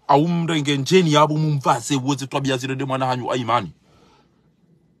au mrenge njeni yabo mumvase woze twabiyazire de mwana hanyu aimani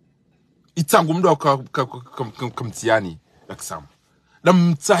itsangu mndo kamtiani lakisam na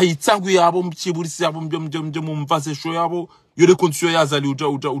mtsahi itsangu yabo mchiburisi yabo mje mumvase sho yabo yo de conditions ya zali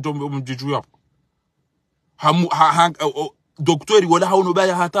uta mjiju yabo doktori wala hauno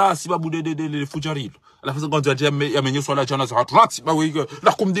baya hata sababu de fujarilo alafu kwanza yamenye swala chana za hatu rati bawe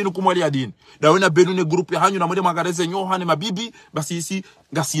la kumdini kumwali adini da wena benune group ya hanyu na mwede magareze nyohane mabibi basi isi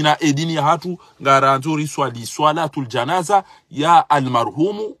ngasina edini ya hatu ngaranzuri swala tuljanaza ya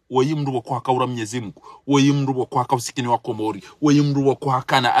almarhumu wayimru kwa kaura Mwenyezi Mungu wayimru kwa kausikini wa Komori wayimru kwa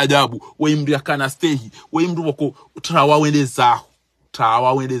kana adabu wayimru kana stehi wayimru kwa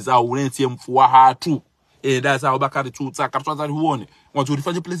tawa wende zao unentie mfuwa hatu da za Bakari tutsa kartwaza huone mwanzo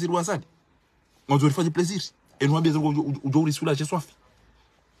ulifanya plaisir wasadi mwanzo ulifanya plaisir enwambia ujori sula cheswafi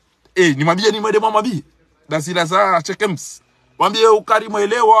nimwambie ni mwede mwambie da sila za chekems mwambie ukarimu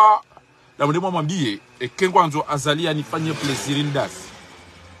elewa da mwede mwambie kengwanzo azalia nifanye plaisir ndas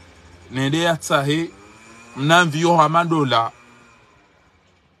nende atsahe mnamvio hamandola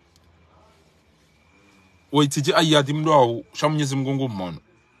waitije ayadi mndo shamunyezi mgongo mmono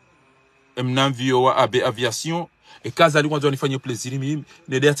mnamvio wa abe aviation kaza alikuwa nifanye plaisir mimi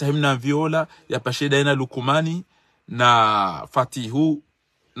nende atsahe mnamviola ya pasheda ina lukumani na fatihu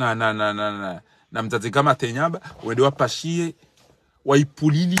na mzazi kama tenyamba wende wapashie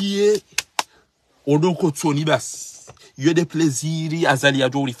waipulilie odonko tsoni basi yo de plaisir azali ya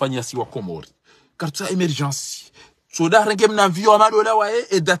jo ulifanya si wa Komori karta emergency so da renge mnamvio amadola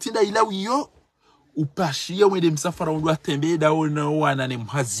wae datinda ila wiyo upashie wende msafara ndo atembe daona wana ne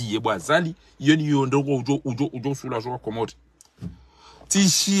mhaziye bwazali iyo ni yo ndongo ujo sula jo wa Komori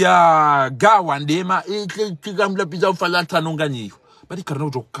tishia gawa ndema kigamla pizza falanta nonganyiyo bali karna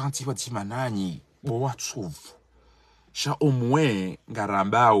ujo kanti batima nanyi bo watsuvu sha omwe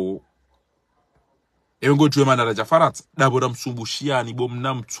ngarambao ewengo tuwe daraja farat dabora msumbushia bo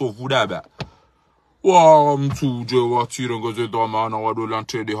mna mtsovu daba wa mtuje watire ngoze domana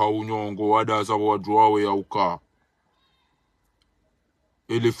wadolante de haunyongo wadaza wadwawe ya uka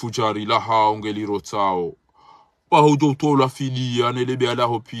ele fujari la haongeli rotsao wahudo tola filia nelebe ala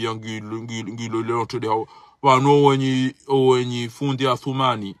hopi ngilo leonte de hao wano wenyi fundi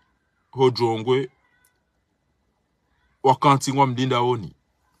Assoumani hojongwe wakanti ngwa mdinda oni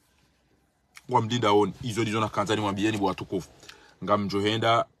izo dizo na kanzani mwambieni bwa tukufu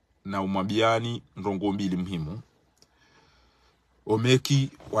ngamjohenda na umwambiani ndongo mbili muhimu omeki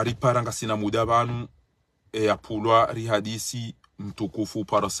wariparanga sina muda banu apulwa rihadisi mtukufu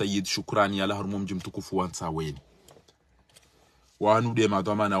para Sayyid Shukrani ala harumu mji mtukufu wa Nsaweni wanu de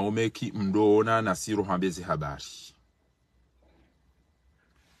madama na omeki mdoona na siru hambezi habari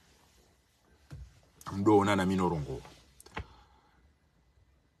mdoona na minorongo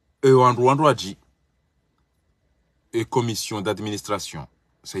wandu aji commission d'administration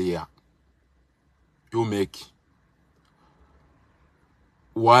c'est yomeki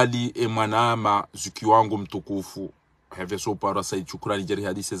wali mwanama zuki wangu mtukufu hefeso para Sayyid Shukrani jari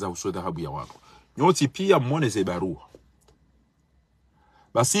hadisi za husoda habu ya wangu nyoti pia mwone ze barua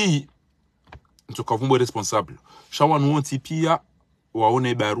basi ntukavumbo responsable shawa nuonti pia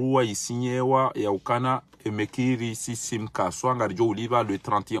waone barua isinyewa ya ukana emekiri sisi mkaswa ngarijo uliva le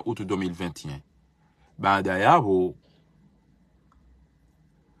 31 août 2021 baada yabo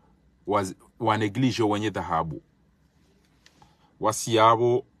waneglige wenye dhahabu wasi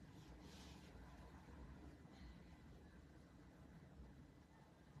yabo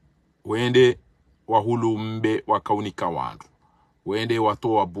wende wahulumbe wakaunika wandu wende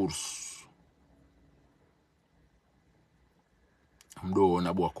watoa bursu mdo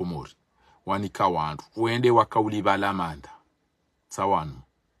na bwa Komori wanika wandu wende wakauliba lamanda sawanu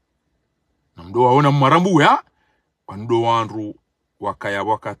na mdo waona mmarambu ya wando wandu wakaya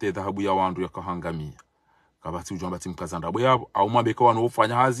wakate dhahabu ya wandu yakahangamia kabati ujamba timkazanda bwabo au mabeka wanu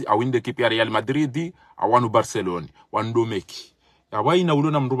ufanya hazi au inde kipi ya Real Madrid au wanu Barcelona wando meki ya waina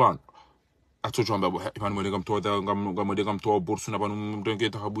ulona mdubano atojo ambapo imani mwenga mtoa ngamwenga mtoa bursu na banu mrenge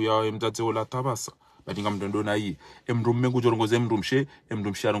tahabu ya mtatse ola tabasa bati ngamdondo na yi emrumme kujorongoze emrumshe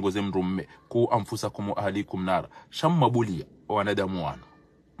arongoze emrumme ku amfusa kumu ahlikum nar sham mabulia wanadamu wanu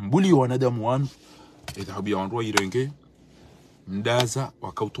mbuli wanadamu wanu tahabu ya wanru irenge mdaza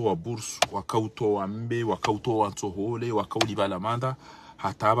wakautoa bursu wakautoa mbe wakautoa ntohole wakaulibala manda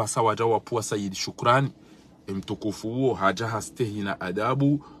hataba sawa jawa pua sayidi shukrani mtukufu huo haja hastehi na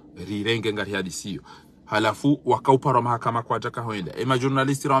adabu rirenge ngari hadisiyo halafu wakaupara mahakama kwa jaka hoenda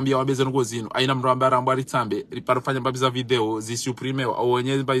journalisti rambia wabeze ngo Zinu aina mrambara ambari tambe riparafanya mbabiza video zisuprime au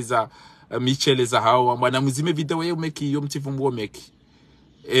wenye mbabiza michele za hao mwana mzime video yeo meki yo mtifumbuo meki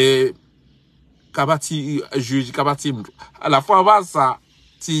kabati juge kabati mru halafu abasa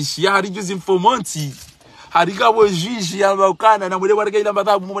tishi hari juzi informanti harikabo juge yambakana na mwede warga ila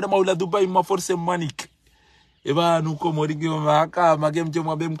mbatabu mwede maula Dubai ma force manik nuko morigi mahakama gemje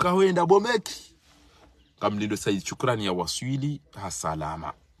mwabe mkawenda bomeki kamlindo sayi shukrani ya waswili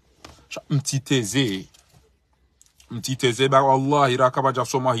hasalama mtiteze ba wallahi rakabaja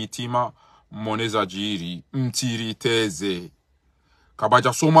soma hitima moneza jiri mtiriteze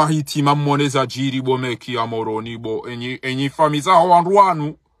kabaja soma hitima moneza jiri bomeki amoroni bo enyi famiza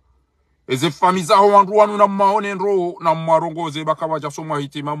wanruanu eze famiza wanruanu na maone nro na marongoze bakabaja soma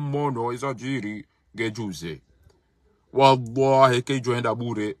hitima mono eza jiri gejuze wallahi kejo enda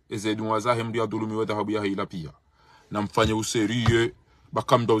bure ezedunwa zahe mdia dulumi wa dhahabu yahe ila pia na mfanye userie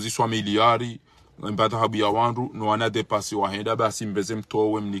bakamda uziswa miliari mba dhahabu ya wandu no wana depasi wahenda basi mbeze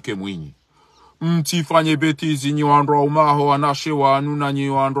mtowe mnike mwinyi mtifanye betizi nyi wandu wa umaho wanashe wanu na nyi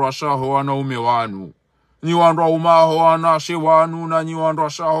wandu wa shaho wanaume wanu nyi wandu wa umaho wanashe wanu na nyi wandu wa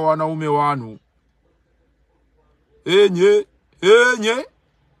shaho wanaume wanu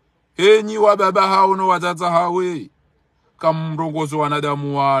enye wa baba hao no wazaza hawe kamrongozo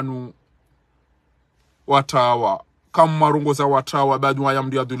wanadamu wanu watawa kamarongoza watawa badu wa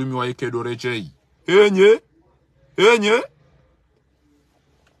yamdi adulumi wa ekedo rejei enye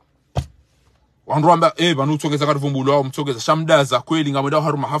wanduamba banu utogeza karivumbulo wa mtogeza shamdaza kweli ngamweda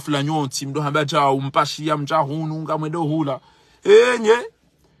haruma hafla nyonti mdo hamba jao mpashi ya mjahunu ngamwedo hula enye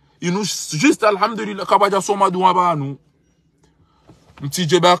inu just alhamdulillah kabaja soma duwa banu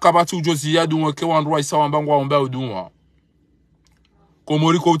mtijeba kabati ujozi ya duwa ke wanduwa isa wambangwa wamba uduwa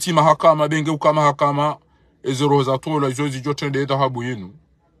Komori ko uti mahakama benge ukama mahakama ezero za tola izozi jotende dhahabu yenu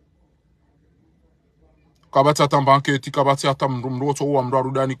kabati atambanke tikabati atamroto wa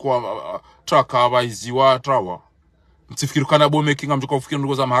mrarudani kwa traka abaiziwa trawa mtifikiri kana bome kinga mjoka ufikiri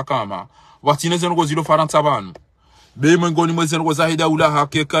ngo za mahakama watineze ngo zilo faransa banu be mengoni mweze ngo za hida ula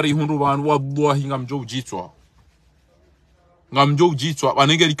hake kari hundu banu wallahi ngamjo ujitwa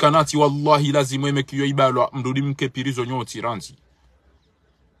banengeri kanati wallahi lazima emekiyo ibalwa mrudi mke pirizo nyoti ranzi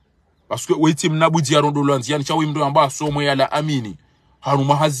parce que weti mnabuji ya rondo lanzi yani chawe mdo amba somo yala amini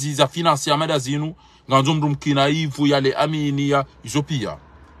haruma haziza finance ya mada Zinu nganzo mdu mkina ivu yale amini ya izopia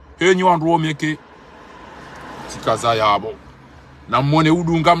henyi wandu omeke tikaza yabo na mwone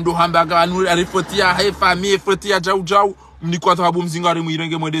udunga mdo hambaga anu arifotia hefa mi fotia jau mniko atahabu mzingari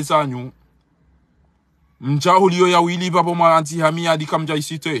mwirenge mwede sanyu mjahu liyo ya wili papo mwanti hamia adika mja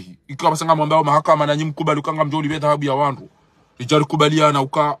isitehi ikabasanga mwambao mahakama na nyimkubali kanga mjoli beta habu ya wandu rijari kubaliana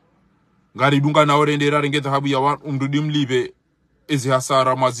uka ngari dunga na orendera renge dhahabu ya wan umrudi mlibe ezi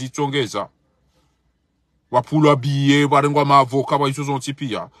hasara mazichongeza wapulwa biye barengwa mavoka wa izo zonti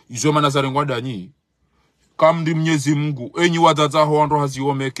pia izo manazarengwa danyi kamdi Mwenyezi Mungu enyi wazaza ho wandu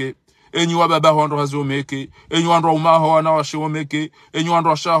haziomeke enyi wababa ho wandu haziomeke enyi wandu umaho wanawashiomeke enyi wandu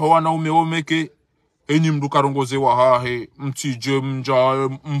washaho wanaumeomeke enyi mdu karongoze wa hahe mtije mja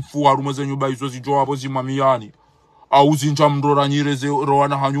mfu harumeze nyuba izo zijo hapo zimamiani au zinja mdora nyireze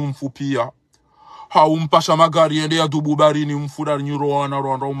rowana hanyu mfu pia haumpasha magari ende ya dubu barini mfura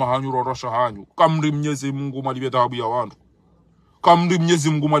rowana umahanyu rorosha hanyu kamri Mwenyezi Mungu malibe dhahabu ya wandu kamri Mwenyezi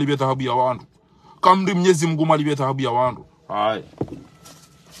Mungu malibe dhahabu ya wandu kamri Mwenyezi Mungu malibe dhahabu ya wandu hai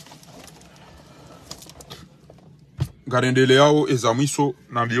garendele yao ezamiso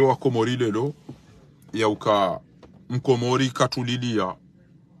na mbio wa Komori lelo ya uka mkomori katulilia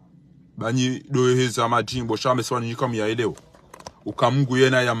banyi doheza majimbo shame swani nyikam ya eleo ukamungu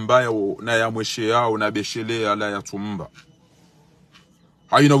yena ya mbaya na ya mweshe yao na beshele ala ya tumba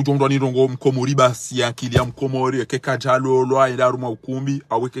haina utondwa nirongo mkomori basi ya akili ya mkomori keka jalolo aida ruma ukumbi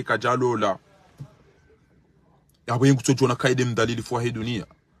awe keka jalola yawe ngutojona kaide mdalili fwa hii dunia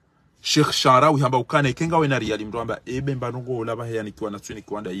Sheikh Sharawi hamba ukana ikenga we na riyali mdoamba ebe mbanongo olaba hea nikiwa natuni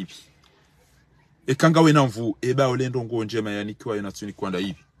kuanda hivi ekanga we na mvu eba olendo ngo njema ya nikiwa ya natuni kuanda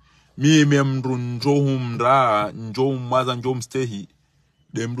hivi mime mru njohu mra njohu mwaza njohu mstehi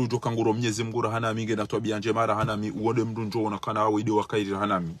demdu jo kanguro mnyezi mgura hanami ngena twabia njemara hanami uode mdu njo onakana wide wakairi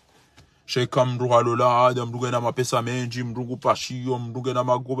hanami sheka mdu halola ada mdu gena mapesa menji mdu kupashio mdu gena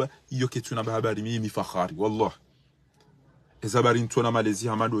magoba iyo kitu na habari mimi fakhari wallah ezabari ntona malezi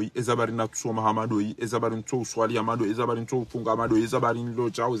hamadoi ezabari natusoma hamadoi ezabari nto uswali hamadoi ezabari nto ufunga hamadoi ezabari nlo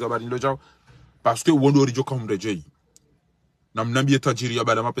chao parce que wondo rijo kamrejei namnambie tajiri ya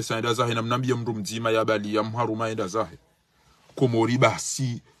bala mapesa enda zahe namnambie mdu mzima ya bali ya mharuma enda zahe komori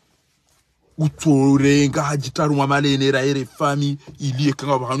basi utorenga hajitaru mamalene ere fami ilie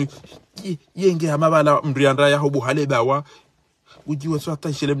kanga bahanu yenge hamabala mrianda ya hobu halebawa ujiwe so hata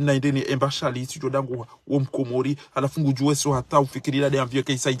ishele mnaindeni embashali isi jodangu wo mkomori alafu ujiwe so hata ufikirila de amvye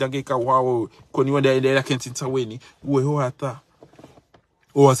ke isaidange ka wao koni wende ile kentinta weni uwe ho hata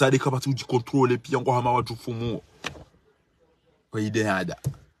o asade kabatu uji controle pia ngo hama wajufumu kwa ide hada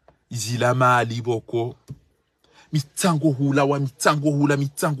izila mali boko mitango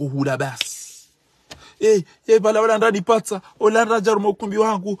hula basi bala wala ndani pata olanda jarumo ukumbi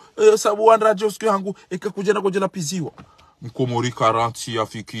wangu sabu wanda joski wangu ekakujena kujela piziwa mkomori 40 ya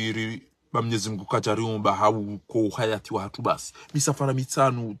fikiri bamnyezi Mungu kajariumba hau ko hayati wa hatu basi misafara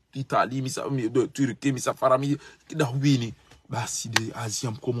mitano Itali misafara Turki misafara kidahubini basi de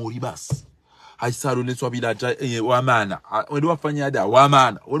Asia mkomori basi haisalo leso bilaja wamana wali wafanya ada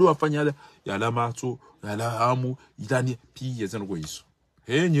wamana wali wafanya ada yala mato yala hamu idani piye zeno iso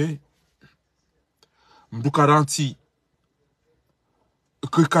henye mdu 40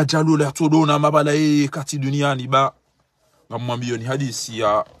 kajalo la todona mabala kati duniani ba ngamwambio ni hadisi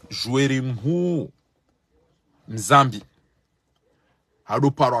ya joueur mhu mzambi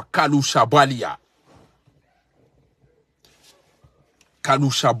hado parwa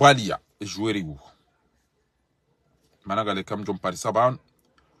Kalushabalia joueur hu managale kamjo mparisaban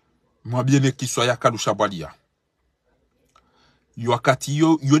mwabiene kiswa ya Kalushabalia wakati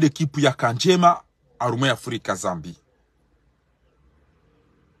yo de kipu ya kanjema arume Afrika Zambi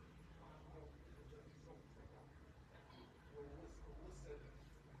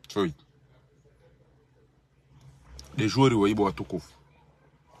Choi les joueurs waibo watukufu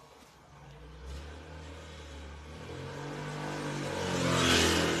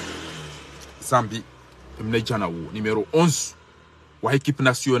Zambi mnejana hu numero 11 wa equipe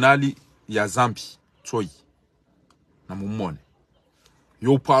nationali ya Zambi Choi na mumone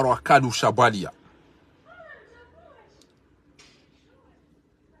yo paro Kalushabalia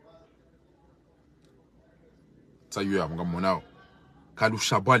sayo ya ngamonao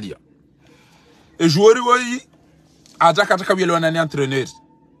Kalushabalia joueur woyi aja kataka bielo nani entraîneur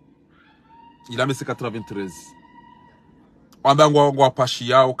il a mis 93 wambango pashi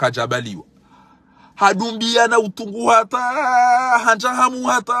yao kajabaliwa hadumbia na utungu hata hanja hamu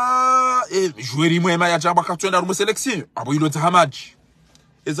hata joueur mwema ya jaba katwenda rumo selection abo ilo tahamaji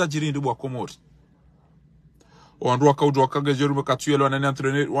eza jirindi bwa Comores ondwa kaudwa kagejeru katwelo nani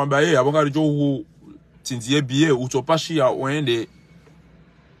entraîneur wamba abonga rijo tinzie biye utopashi ya oende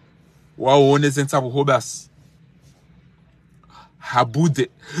waone zensabu hobasi habude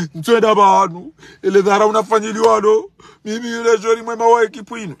ntwenda banu ile dhara unafanyiliwa no mimi yule jori mwema wa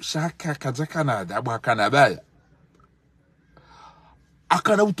ekipu ino shaka kaja Canada adabu hakana baya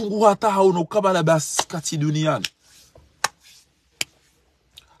akana utungu hata hauno ukabala basi kati duniani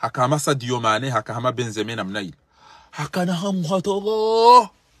hakama Sadio Mane hakama Benzema na mnaili hakana hamu hatogo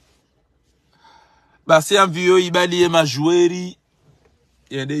basi amvio ibali majoueri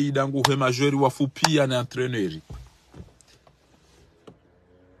yende idangu he majoueri wafupia na entraîneur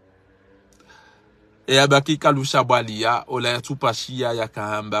abaki Kalushabalia ola ya tupashia ya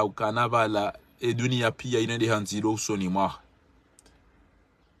kahamba ukanabala dunia pia inende hanzilo usoni mwa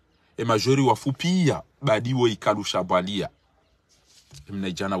majoueri wafupia badiwo Kalushabalia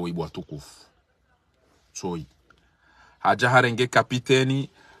mnejana waibu watukufu Choi haja harenge kapiteni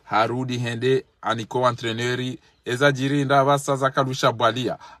harudi hende aniko entraîneur eza jirinda abasa za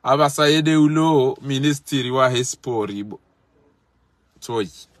Kalushabalia abasa ede ulo ministeri wa sport Choi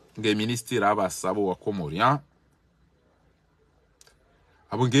nge ministeri abasa abo wa Comores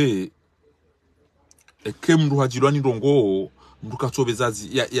abonge ekemru hajirwani ndongo mduka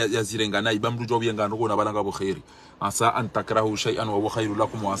tobezazi ya zirengana ibamdu jobiyenga ngo na balanga bo khairi asa an takrahu shay'an wa huwa khairul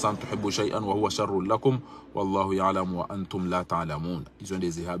lakum wa asa an tuhibbu shay'an wa huwa sharrul lakum wallahu ya'lamu wa antum la ta'lamun izo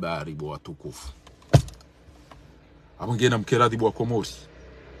ndezi habari bo watukufu abongena mkeradi bwa Comores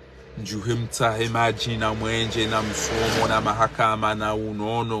njuhe mtahe maji na mwenje na msomo na mahakama na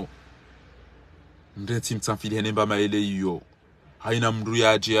unono ndeti mtamfili nemba maele iyo haina mru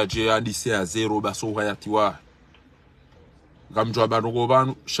yaje hadise ya zero baso hayati wa ngamjwa barugo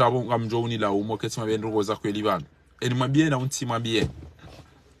banu shabo ngamjwa unila umo ketima bendrugo za kweli banu eni mwambie na unti mwambie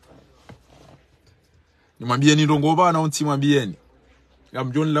Nimwambieni ndongo bana onti mwambieni.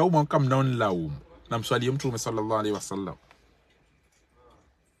 Ngamjoni laumu kama mnaoni laumu. Namswalie Mtume sallallahu alaihi wasallam.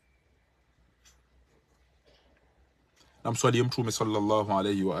 Namswalie Mtume sallallahu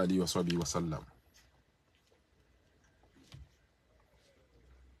alaihi wa alihi wasallam.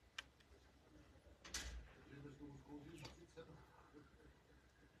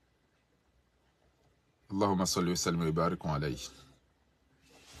 اللهم صل وسلم وبارك عليه.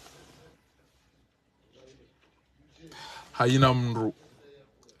 Haina mru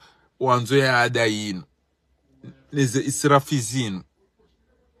wanzo ya adayin neze israfizin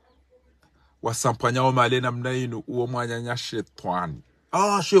wasampanya wa malena mnainu uo mwanyanya shetwani.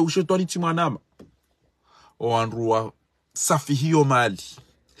 Shetwani timanama wanruwa safi hiyo mali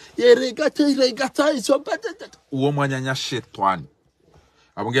yeregata isobata uo mwanyanya shetwani.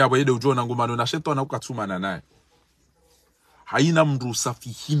 Abongea boyede ujona ngumano na shetwana ukatumana naye. Haina mru safi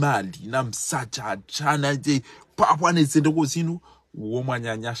himali na msaja jana je papa nezendoko zinu uo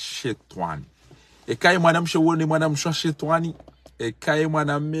mwanyanya shetwani. Ekaye mwanamshe uone mwanamshe shetwani, ekaye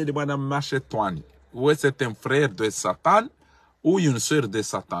mwanamme mwanamma shetwani. Ou c'est un frère de Satan ou une sœur de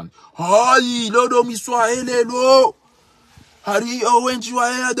Satan. Hai lodo miswa elelo. Hari owenji wa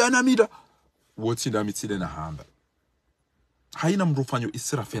ya danamida. Woti da mitide na hamba. Haina mrufanyo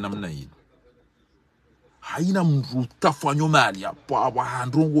israfe namna hii. Haina mrutafanyo mali hapa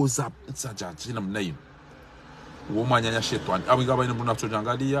wahandrongo za jaji namna hii. Uo mwanyanya shetwani. Abingaba ina mruna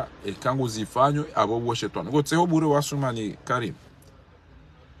tujangalia kango zifanywe abo uo shetwani. Wote ho bure wa Assoumani Karim.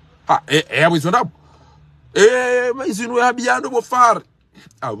 Abizonda. Zinu habiyani bofar.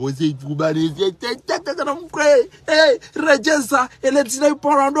 Aboze kubarize tata mkwe. Rejeza eletina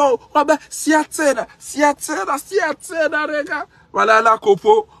parando. Wabe siatena rega. Wala la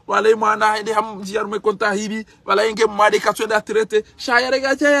kopo, wala mwana ende hamjia rumekonta hivi, wala inge mwade katwenda trete, shaya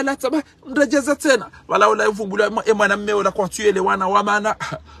rega jaya la taba, mrejeza tena, wala ula ufungula mwana mme ola kwa tuele wana wamana,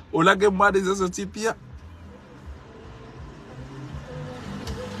 olage mwade zezo tipia.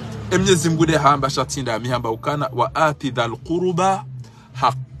 Mwenyezi Mungu de hamba shatinda mihamba ukana wa ati dhal quruba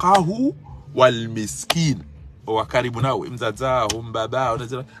haqqahu wal miskin. Wa karibu nawe mzaza humbaba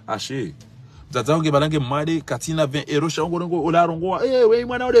unazira ashe. Mzaza wange balange mwade katina 20 euro shongo olarongo we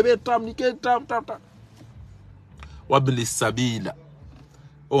mwana ode betam nike tam. Wabli sabila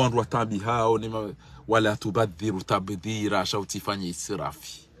on watambi hao ni wala tubadhiru tabdhira shautifanye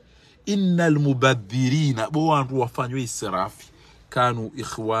israfi. Innal mubadhirina bo wandu wafanywe israfi kanu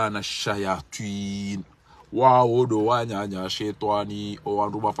ikhwana shayatin. Wao do wanyanya shetwani o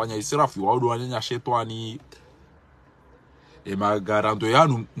wandu wafanya israfi wao do wanyanya shetwani. Magarando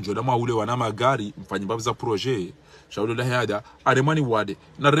yanu njoda ule wana magari mfanyi babiza projet shaudo la hada aremani wade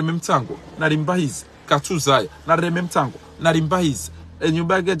na reme mtango na rimbahizi katuzaya na reme mtango na rimbahizi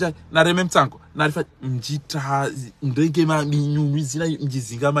nyumba geja na reme mtango na rifa mjita ndege ma minyumizi na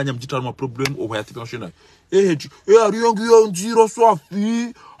mjizinga manya mjita ma problem o ya tipensiyona ariyongi yo ndiro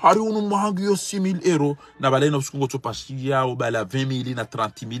swafi hari unu mahangi yo 6000 euro na balena usikungo topashia o bala 20000 na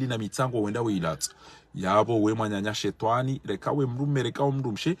 30000 na mitango wenda weilat yabo we mwanyanya shetwani reka we mrume reka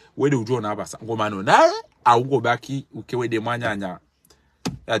umrumshe wede ujona abasa ngomano naye augo baki ukewede mwanyanya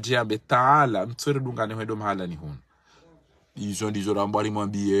ajia betala mtsere dungane wedo mahala ni hunu. Izo ndizo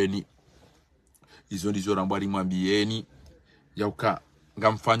rambari mwambieni yauka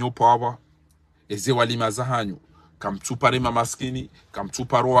ngamfanyo pawa eze walima zahanyu kamtupare mamaskini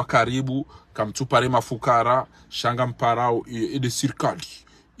kamtuparo wa karibu kamtupare mafukara shanga mparao ede sirkali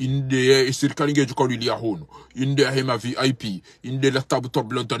inde sirkali ngeju kwa lilia hono inde hema VIP inde la tabu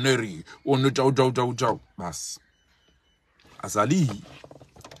tablotaneri ono jau bas azali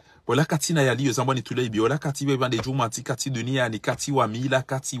wala katina yaliyo zambani tuleibi wala kati bande juma kati dunia ni kati wa mila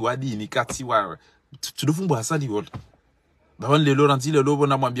kati wa dini kati wa tudufumbu hasali wala bawan lelo ranzi lelo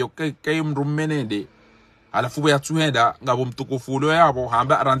bona mwambia kay mrumenende alafu ya tuenda ngabo mtukufu lo yabo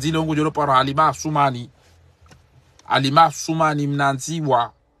hamba ranzi longo jolo para alima Assoumani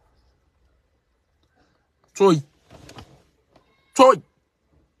mnanziwa toy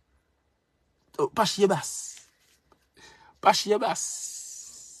pashie bas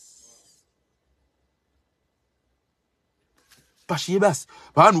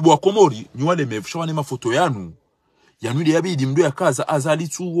banu bwa Comores nywale mevshwane mafoto yanu ile yabidi mdo ya kaza azali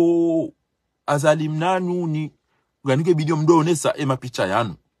tuwo azali mnanu ni ganike bidio mdonesa mapicha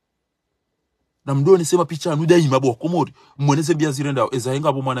yanu na mdonesa mapicha yanu daima bwa Comores mweneze bia zirenda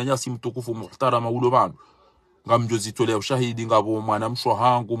ezahenga bo mwana nyasi mtukufu muhtarama ulo banu ngamjozi tolea ushahidi ngabo mwana mshwa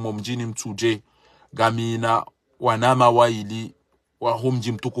hangu mjini mtuje gamina wanama waili wa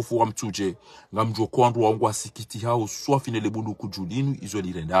homji mtukufu wa mtuje ngamjo kwandu wangu asikiti hao swafinele bundu kujulinu izo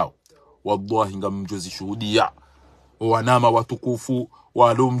lirendao wallahi ngamjozi shuhudia wanama watukufu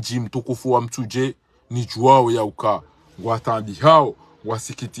walo mji mtukufu wa mtuje ni juao ya uka watambi hao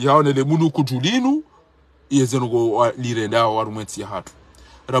wasikiti hao nele munu kujulinu iyezenugo lirenda warumwensi hatu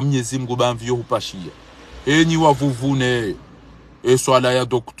ramnyezi Mungu bamvyo hupashia enyi wavuvune swala ya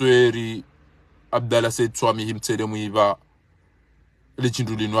dokteri Abdalla Said Swami himtsele muiba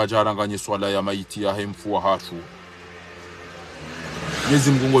lecindulinu ajaranganye swala ya maiti ya hemfu wa hatu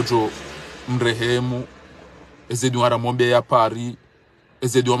Mwenyezi Mungu ngojo mrehemu ezedu hara mombe ya pari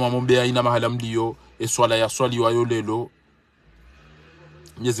ezedu wa mombe ya ina mahala mlio swala ya swali wa yolelo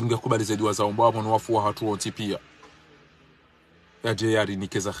Mwenyezi Mungu akubali zedu wa zaomba abo wafu wa hatu wonti pia yaje yari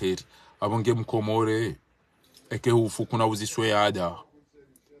nikeza kheri abonge mkomore eke hufu kuna uziswe ya ada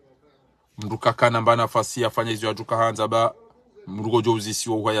mruka kana mbana fasi afanya hizo ajuka hanza ba mrugo jo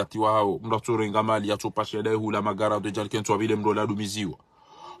uzisiwa uhayati wao mraturenga mali ya topashe dai hula magara do jalkentu abile mrola dumiziwa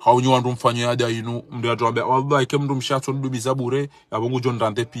haunyo andu mfanyo ada inu mndu atombe wallahi ke mndu mshato ndumiza bure abongo jo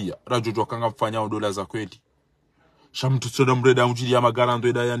ndande pia rajojo kanga mfanya dola za kweli shamtu tsoda mreda unjili ya magara ndo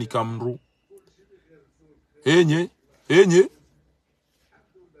eda yani kamru enye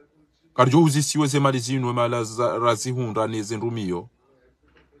karjo uzisiwe ze mali zinu mala razihunda neze nrumiyo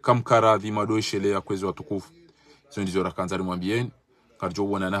kamkaradhi madoishele ya kwezi watukufu hizo ndizo rakanzari mwambieni karjo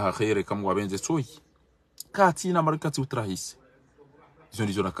wana na khaire kama wabenze soi kati na marikati utrahisi hizo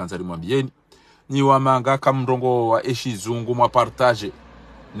ndizo rakanzari mwambieni ni wamanga kamndongo wa eshi zungu mwa partage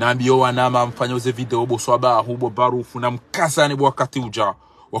nambio wanama mfanya uze video boswaba hubo barufu na mkasane wakati uja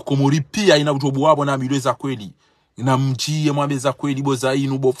wakomori pia ina ujobu wabo na milweza kweli na mjie mwambeza kweli bo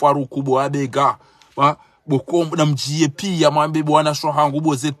zainu bo faruku bo abega bokombo na mjie pia mwambe bwana shohangu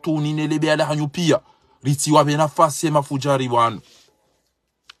bo zetuni nelebe ala hanyu pia riti wabe nafasi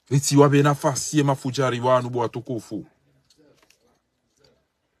ya mafujari wanu bo watukufu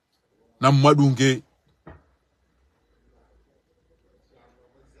na mwadunge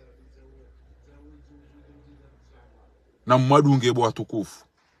bo watukufu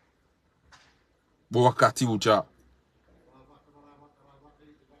bo wakati uja